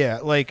world. Yeah,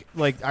 like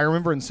I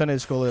remember in Sunday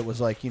school it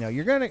was like,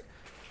 you're going to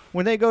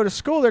when they go to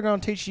school they're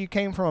going to teach you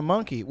came from a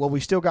monkey. Well, we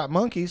still got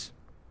monkeys.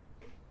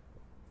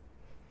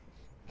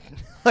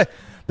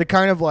 The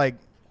kind of like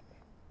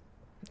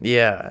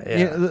Yeah.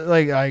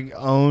 like I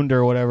owned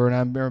or whatever, and I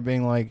remember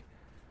being like,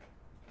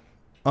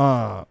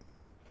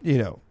 You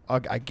know,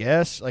 I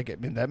guess like I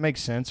mean that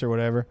makes sense or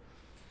whatever.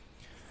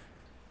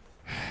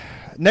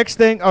 Next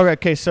thing,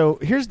 okay. So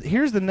here's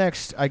the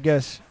next, I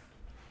guess,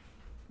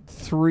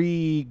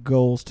 3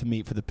 goals to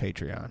meet for the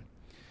Patreon.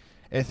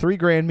 At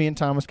 $3,000, me and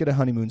Thomas get a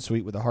honeymoon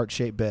suite with a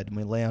heart-shaped bed, and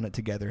we lay on it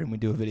together, and we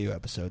do a video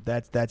episode.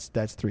 That's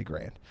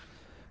 $3,000.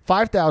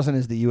 $5,000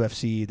 is the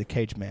UFC, the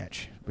cage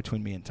match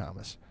between me and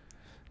Thomas.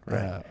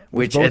 Right.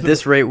 Which at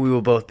this rate, we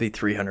will both be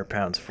 300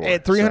 pounds for.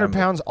 At 300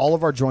 pounds, all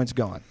of our joints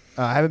gone.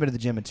 I haven't been to the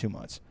gym in 2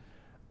 months.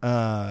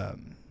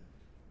 And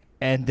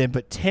then,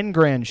 but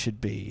 $10,000 should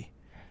be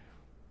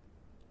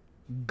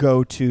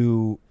go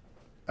to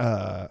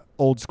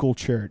old school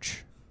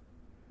church.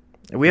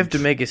 We have to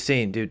make a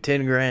scene, dude.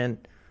 $10,000.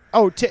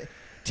 Oh,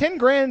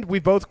 $10,000. We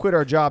both quit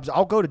our jobs.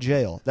 I'll go to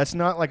jail. That's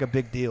not like a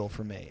big deal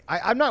for me.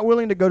 I'm not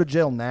willing to go to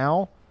jail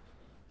now.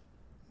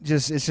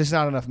 It's just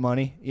not enough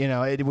money. You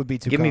know, it would be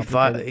too. Give me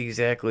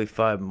exactly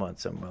 5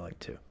 months. I'm willing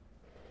to.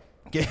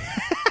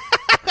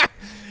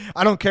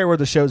 I don't care where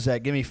the show's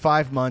at. Give me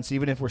 5 months,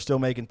 even if we're still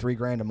making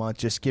 $3,000 a month.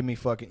 Just give me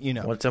fucking, you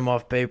know. Once I'm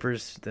off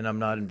papers, then I'm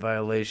not in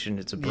violation.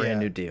 It's a brand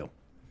new deal.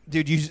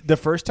 Dude, the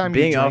first time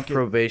being off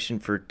probation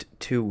for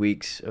 2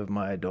 weeks of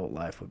my adult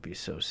life would be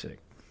so sick.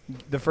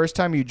 The first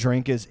time you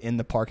drink is in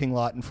the parking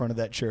lot in front of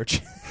that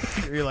church.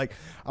 You're like,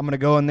 I'm going to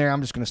go in there.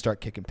 I'm just going to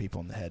start kicking people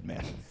in the head,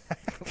 man.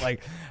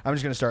 Like, I'm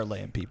just going to start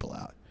laying people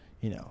out,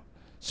 you know,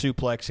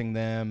 suplexing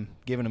them,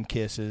 giving them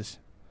kisses.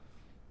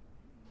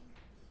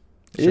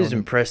 It is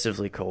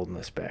impressively cold in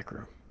this back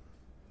room.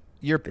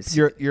 Your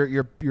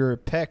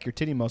pec, your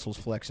titty muscles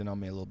flexing on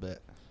me a little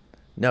bit.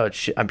 No,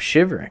 I'm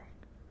shivering.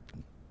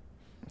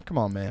 Come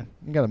on, man.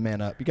 You got to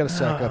man up. You got to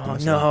sack up.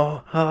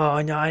 No.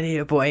 Oh, no, I need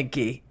a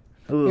blankie.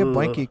 Ooh, you need a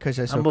blankie because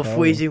I'm a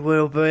wheezy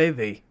little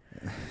baby.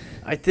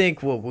 I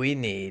think what we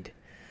need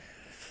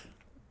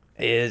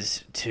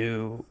is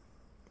to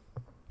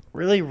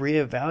really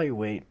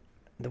reevaluate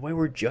the way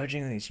we're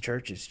judging these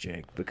churches,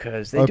 Jake,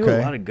 because they do a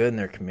lot of good in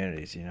their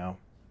communities, you know?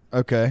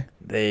 Okay.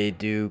 They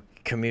do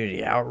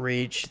community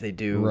outreach. They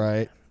do.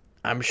 Right.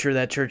 I'm sure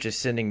that church is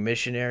sending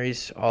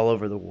missionaries all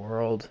over the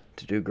world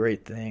to do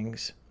great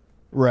things.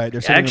 Right.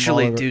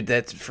 Actually, dude,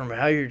 that's from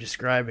how you're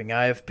describing,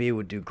 IFB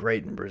would do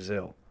great in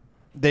Brazil.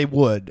 They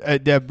would.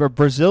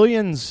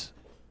 Brazilians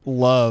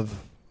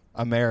love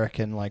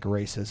American like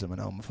racism and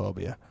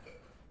homophobia.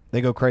 They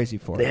go crazy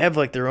for it. They have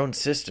like their own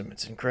system.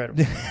 It's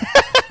incredible.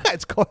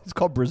 It's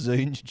called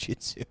Brazilian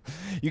Jiu-Jitsu.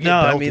 No,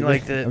 I mean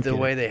like the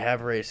way they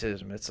have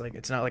racism. It's like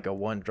it's not like a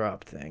one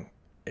drop thing.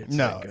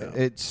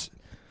 It's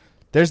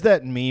there's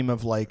that meme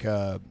of like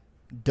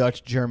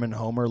Dutch German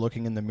Homer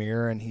looking in the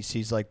mirror and he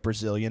sees like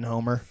Brazilian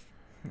Homer.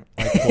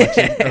 Like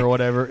flexing or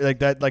whatever,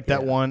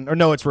 that one, or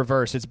no, it's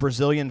reverse. It's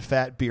Brazilian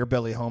fat beer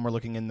belly Homer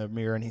looking in the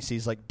mirror, and he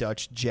sees like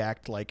Dutch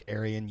jacked like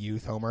Aryan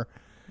youth Homer.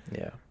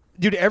 Yeah,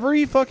 dude,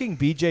 every fucking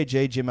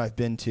BJJ gym I've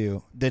been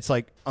to that's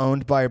like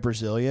owned by a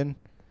Brazilian,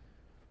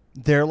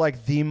 they're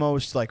like the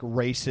most like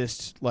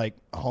racist, like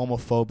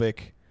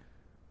homophobic,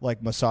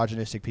 like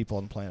misogynistic people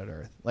on planet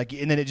Earth. Like,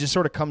 and then it just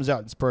sort of comes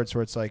out in spurts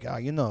where it's like, you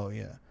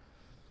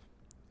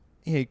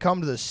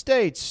come to the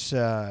States,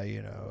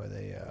 they.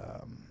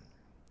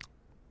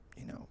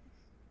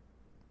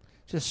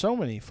 Just so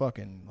many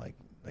fucking like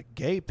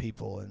gay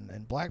people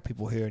and black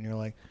people here, and you're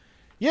like,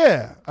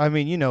 yeah, I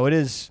mean, you know, it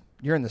is.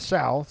 You're in the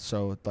South,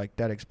 so like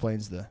that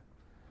explains the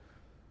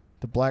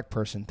black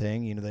person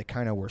thing. You know, they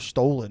kind of were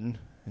stolen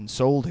and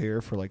sold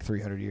here for like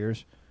 300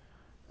 years.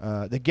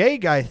 The gay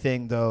guy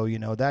thing, though, you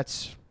know,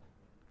 that's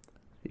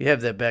you have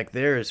that back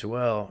there as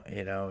well.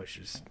 You know, it's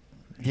just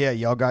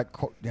y'all got.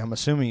 I'm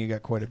assuming you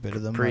got quite a bit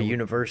of them. Pretty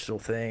universal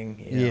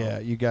thing.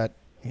 You got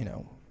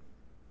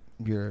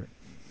your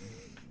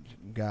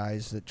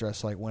guys that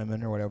dress like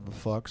women or whatever the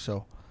fuck.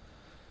 So,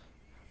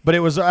 but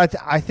it was I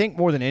think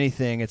more than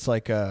anything, it's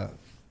like I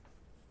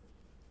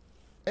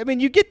mean,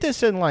 you get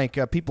this in like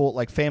people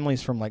like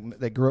families from like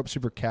they grew up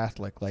super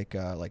Catholic, like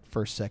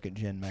first, second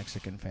gen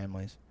Mexican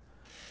families.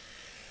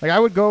 Like I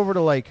would go over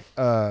to like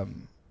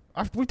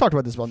we've talked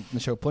about this on the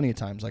show plenty of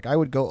times. Like I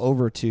would go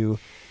over to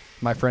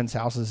my friends'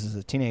 houses as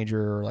a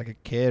teenager or like a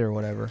kid or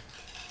whatever,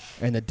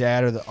 and the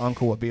dad or the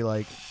uncle would be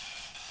like,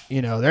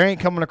 you know, they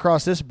ain't coming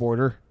across this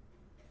border.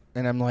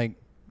 And I'm like,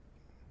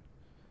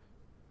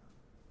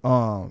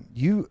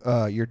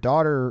 your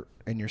daughter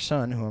and your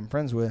son, who I'm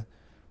friends with,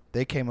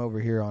 they came over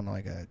here on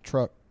like a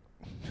truck,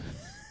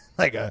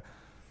 like a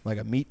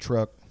meat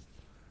truck.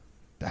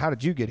 How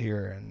did you get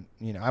here? And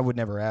you know, I would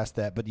never ask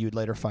that, but you'd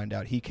later find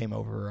out he came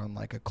over on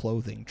like a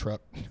clothing truck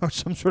or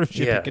some sort of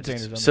shipping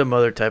container. Some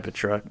other type of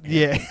truck.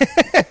 Yeah.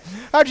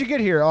 How'd you get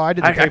here? Oh, I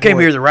did. I came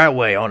here the right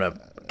way on a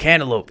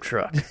cantaloupe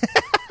truck.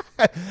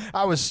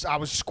 I was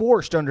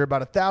scorched under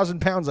about 1,000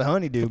 pounds of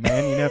honeydew,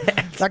 man. You know,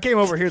 I came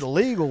over here the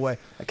legal way.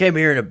 I came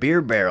here in a beer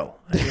barrel.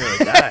 I nearly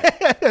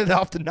died.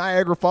 Off to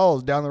Niagara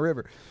Falls down the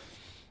river.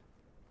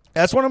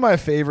 That's one of my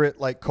favorite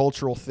like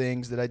cultural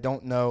things that I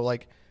don't know.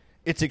 Like,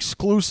 it's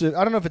exclusive.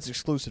 I don't know if it's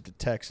exclusive to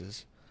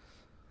Texas,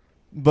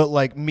 but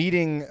like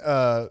meeting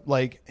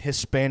like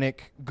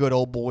Hispanic good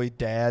old boy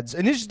dads,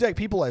 and it's just like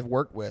people I've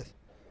worked with.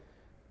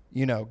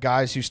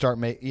 guys who start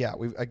we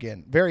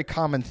again, very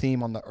common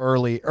theme on the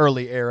early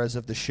eras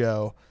of the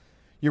show.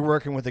 You're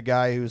working with a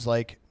guy who's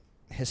like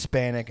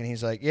Hispanic, and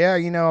he's like, yeah,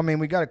 I mean,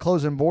 we got to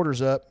close them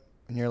borders up,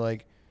 and you're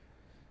like,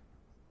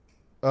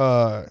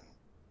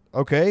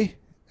 okay.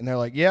 And they're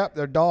like, yep,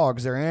 they're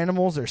dogs, they're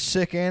animals, they're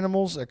sick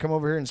animals, they come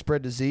over here and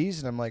spread disease.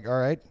 And I'm like, all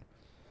right,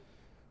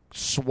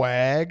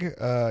 swag.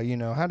 How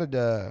did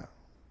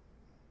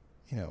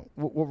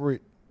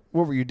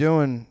what were you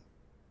doing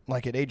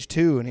like at age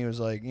 2? And he was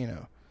like,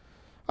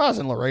 I was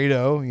in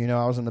Laredo,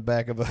 I was in the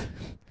back of a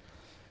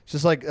it's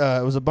just like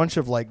it was a bunch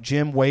of like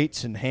gym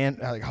weights and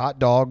like hot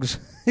dogs,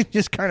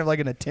 just kind of like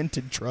in a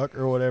tinted truck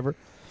or whatever.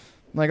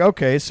 I'm like,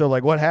 okay, so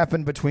like what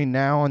happened between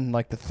now and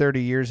like the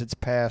 30 years it's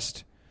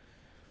passed?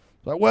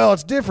 Like, well,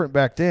 it's different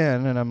back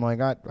then. And I'm like,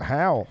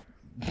 how?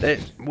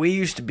 We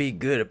used to be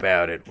good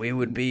about it.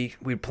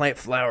 We'd plant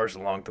flowers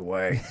along the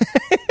way.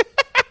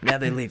 Now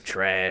they leave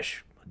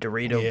trash,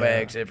 Dorito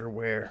bags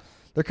everywhere.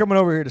 They're coming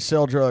over here to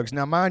sell drugs.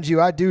 Now, mind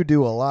you, I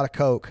do a lot of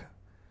coke,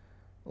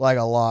 like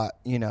a lot,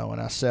 and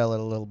I sell it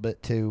a little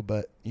bit too.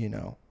 But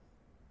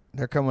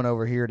they're coming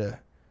over here to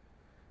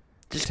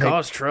just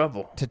cause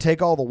trouble, to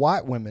take all the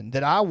white women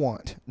that I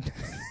want.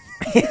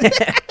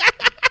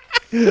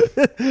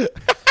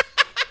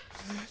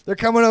 They're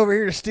coming over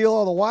here to steal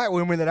all the white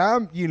women that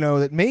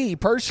that me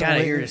personally. Kind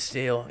of here to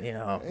steal,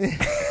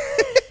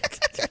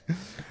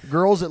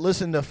 Girls that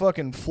listen to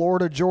fucking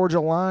Florida Georgia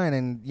Line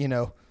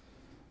and,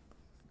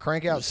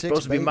 crank out it's 6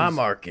 supposed to be babies. my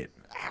market.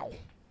 Ow.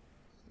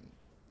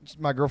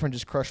 My girlfriend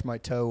just crushed my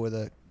toe with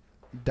a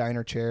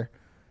diner chair.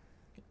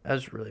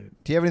 That's really.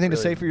 Do you have anything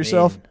really to say for mean.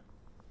 yourself?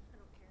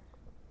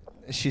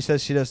 She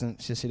says she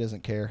doesn't. She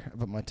doesn't care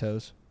about my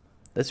toes.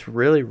 That's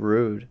really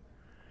rude.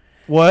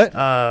 What?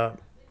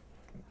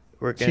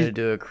 We're going to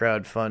do a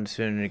crowdfund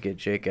soon to get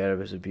Jake out of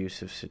his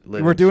abusive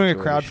living We're doing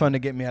situation. a crowdfund to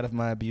get me out of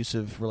my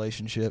abusive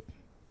relationship.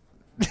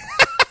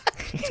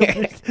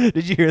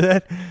 Did you hear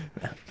that?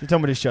 She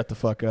told me to shut the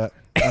fuck up.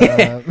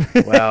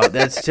 Wow,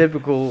 that's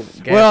typical.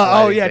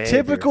 Well, behavior.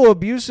 typical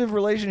abusive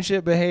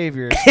relationship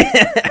behavior.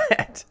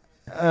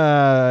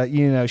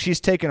 She's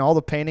taken all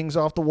the paintings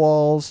off the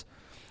walls.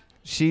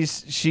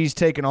 She's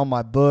taken all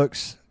my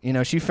books.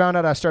 She found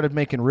out I started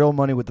making real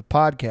money with the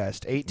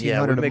podcast, $1,800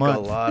 yeah, we a make month. a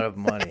lot of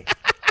money.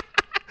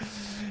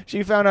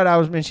 She found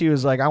out she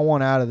was like, I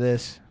want out of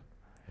this.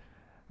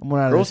 I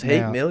want out of Girls this hate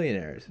now.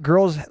 millionaires.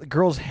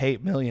 Girls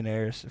hate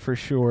millionaires for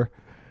sure.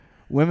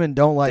 Women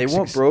don't like. They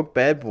want broke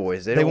bad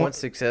boys. They don't want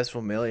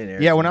successful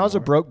millionaires. Yeah, when I was a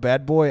anymore. broke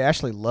bad boy,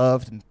 Ashley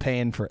loved and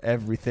paying for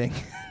everything.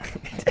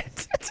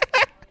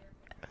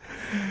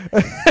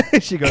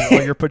 She goes,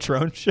 "Oh, your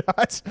Patron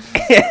shots."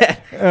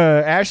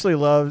 Ashley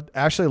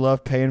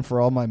loved paying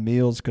for all my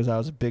meals because I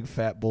was a big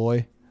fat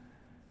boy,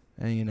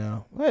 and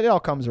it all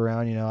comes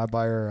around. I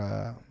buy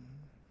her,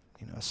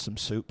 some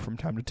soup from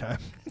time to time.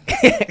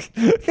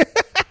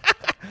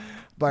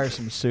 Buy her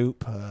some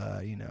soup,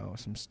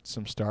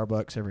 some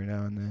Starbucks every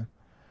now and then.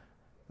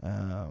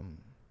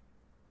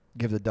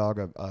 Give the dog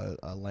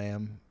a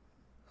lamb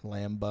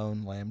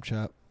bone, lamb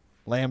chop,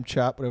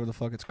 whatever the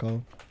fuck it's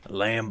called.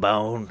 Lamb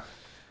bone.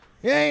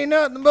 You ain't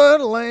nothing but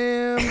a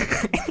lamb.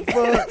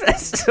 Fuck.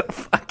 That's so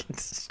fucking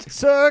stupid.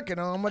 Sucking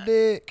on my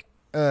dick.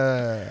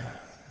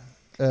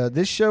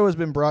 This show has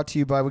been brought to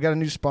you by. We got a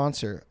new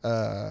sponsor.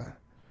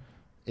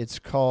 It's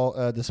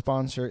called. The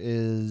sponsor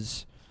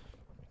is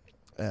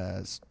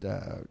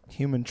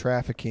human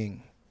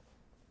trafficking.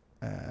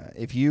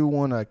 If you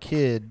want a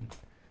kid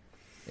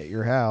at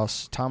your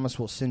house, Thomas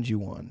will send you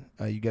one.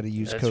 You got to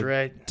use That's code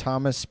right.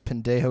 Thomas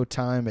Pendejo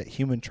Time at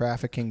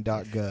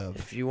humantrafficking.gov.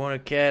 If you want a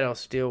cat, I'll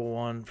steal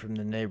one from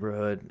the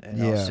neighborhood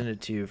and I'll send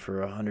it to you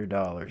for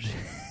 $100.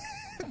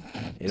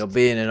 It'll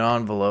be in an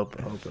envelope.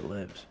 I hope it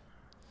lives.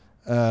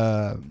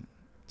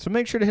 So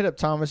make sure to hit up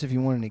Thomas if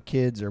you want any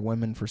kids or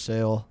women for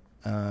sale.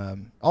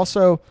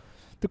 Also,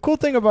 the cool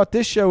thing about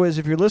this show is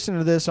if you're listening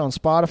to this on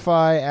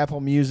Spotify, Apple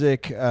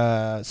Music,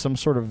 some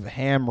sort of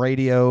ham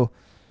radio.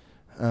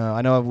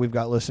 I know we've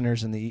got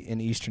listeners in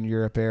Eastern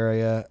Europe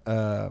area.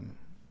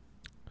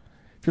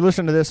 If you're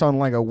listening to this on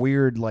like a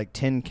weird like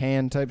tin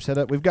can type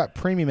setup, we've got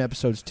premium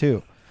episodes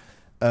too.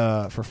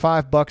 For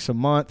 $5 a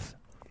month.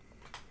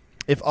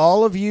 If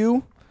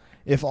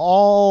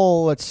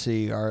let's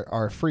see,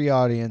 our free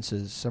audience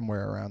is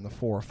somewhere around the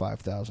 4,000 or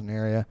 5,000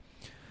 area.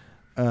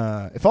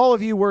 If all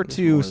of you were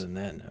to, more than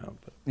that now,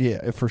 but.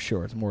 Yeah, for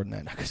sure, it's more than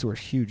that because we're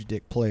huge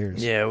dick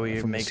players. Yeah,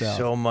 we make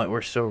so much.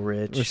 We're so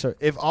rich.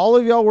 If all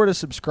of y'all were to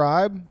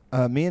subscribe,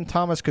 me and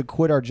Thomas could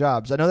quit our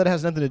jobs. I know that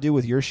has nothing to do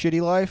with your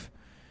shitty life,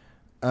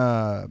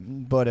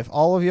 but if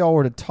all of y'all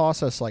were to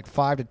toss us like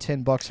 $5 to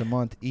 $10 a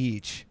month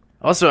each.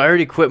 Also, I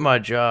already quit my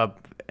job.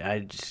 I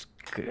just.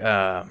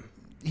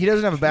 He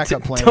doesn't have a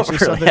backup plan. Don't It's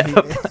just really something have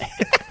a plan.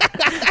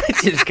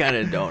 I just kind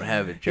of don't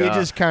have a job. He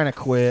just kind of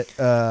quit.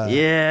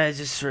 Yeah, I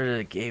just sort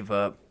of gave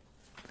up.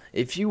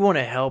 If you want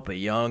to help a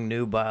young,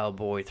 nubile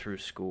boy through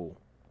school.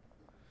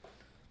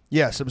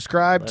 Yeah,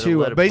 subscribe Let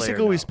to. a Basically,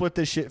 player we know. split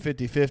this shit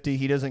 50-50.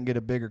 He doesn't get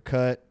a bigger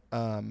cut.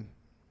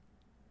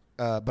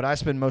 But I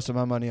spend most of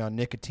my money on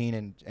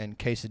nicotine and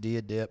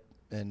quesadilla dip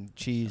and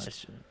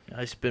cheese.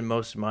 I spend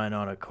most of mine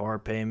on a car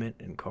payment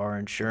and car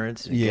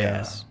insurance and Yeah,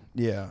 gas.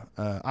 yeah.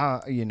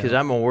 Because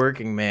I'm a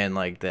working man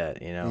like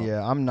that, you know.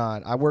 Yeah, I'm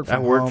not. I work. I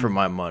From work home. for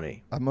my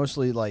money. I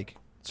mostly like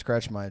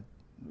scratch my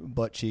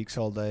butt cheeks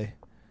all day.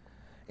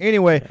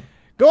 Anyway,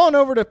 go on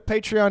over to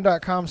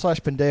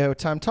patreon.com/Pendejo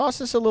Time. Toss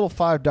us a little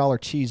 $5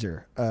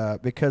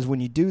 cheeser because when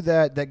you do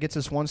that, that gets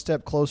us one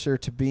step closer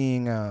to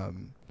being,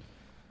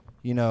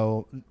 you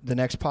know, the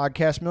next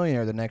podcast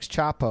millionaire, the next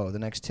Chapo, the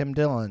next Tim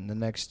Dillon, the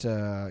next,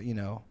 you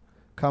know,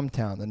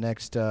 Cumtown, the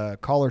next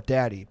Caller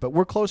Daddy. But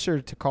we're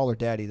closer to Caller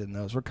Daddy than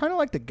those. We're kind of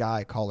like the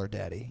guy Caller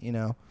Daddy, you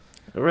know.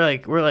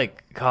 We're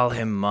like call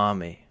him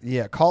mommy.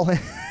 Yeah, call him.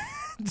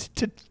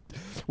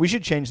 We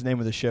should change the name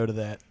of the show to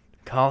that.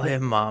 Call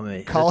him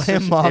mommy. Call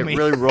him mommy. It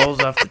really rolls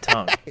off the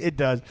tongue. It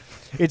does.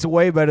 It's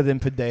way better than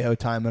Pendejo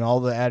Time and all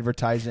the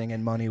advertising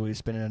and money we've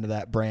spent into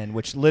that brand,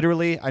 which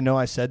literally, I know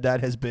I said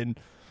that, has been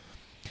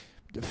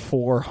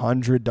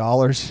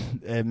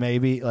 $400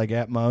 maybe, like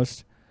at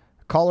most.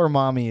 Call Her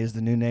Mommy is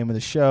the new name of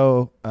the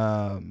show.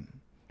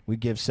 We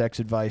give sex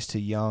advice to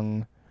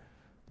young,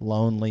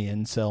 lonely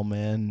incel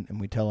men, and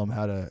we tell them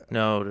how to...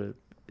 No,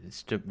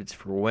 it's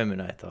for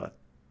women, I thought.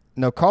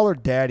 No, Call Her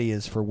Daddy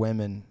is for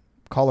women.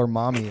 Call Her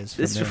Mommy is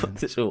for men.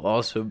 This will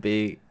also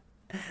be...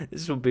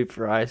 This will be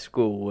for high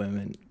school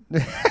women.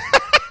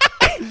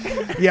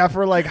 Yeah,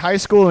 for like high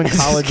school and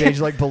college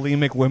age, like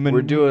bulimic women.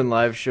 We're doing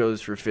live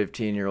shows for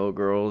 15-year-old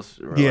girls.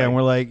 And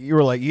we're like, you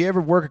were like, you ever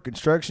work a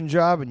construction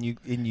job and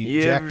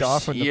you jacked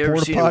off in the you ever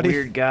porta seen potty? a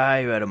weird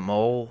guy who had a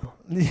mole?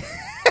 He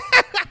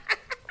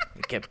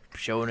kept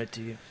showing it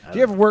to you. Did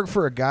you ever work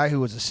for a guy who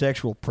was a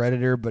sexual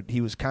predator, but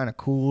he was kind of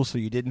cool, so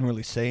you didn't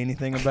really say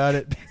anything about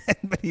it?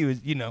 But he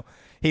was, you know,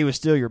 he was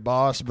still your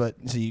boss, but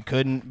so you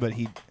couldn't. But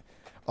he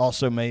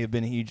also may have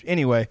been huge.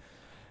 Anyway.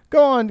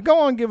 Go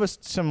on, give us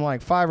some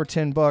like $5 or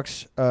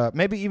 $10.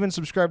 Maybe even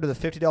subscribe to the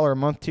 $50 a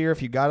month tier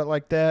if you got it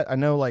like that. I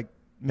know like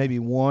maybe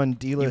one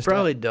D-list. You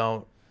probably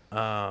don't.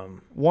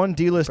 One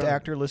D-list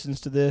actor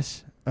listens to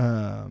this,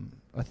 I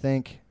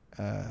think,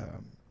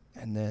 and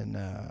then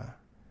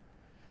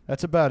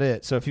that's about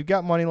it. So if you've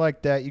got money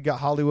like that, you got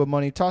Hollywood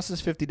money, toss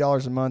us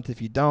 $50 a month.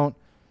 If you don't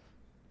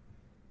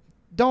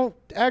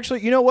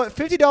actually, you know what?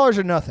 $50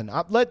 or nothing.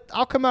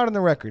 I'll come out on the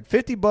record.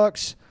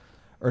 $50.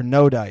 Or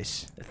no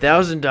dice.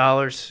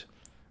 $1,000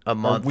 a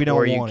month, we don't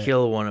or you want it.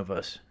 kill one of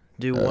us.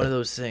 Do one of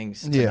those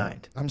things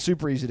tonight. I'm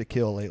super easy to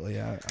kill lately.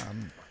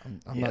 I'm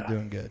not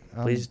doing good.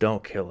 Please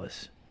don't kill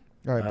us.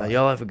 All right, bye.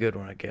 Y'all have a good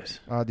one, I guess.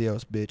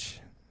 Adios, bitch.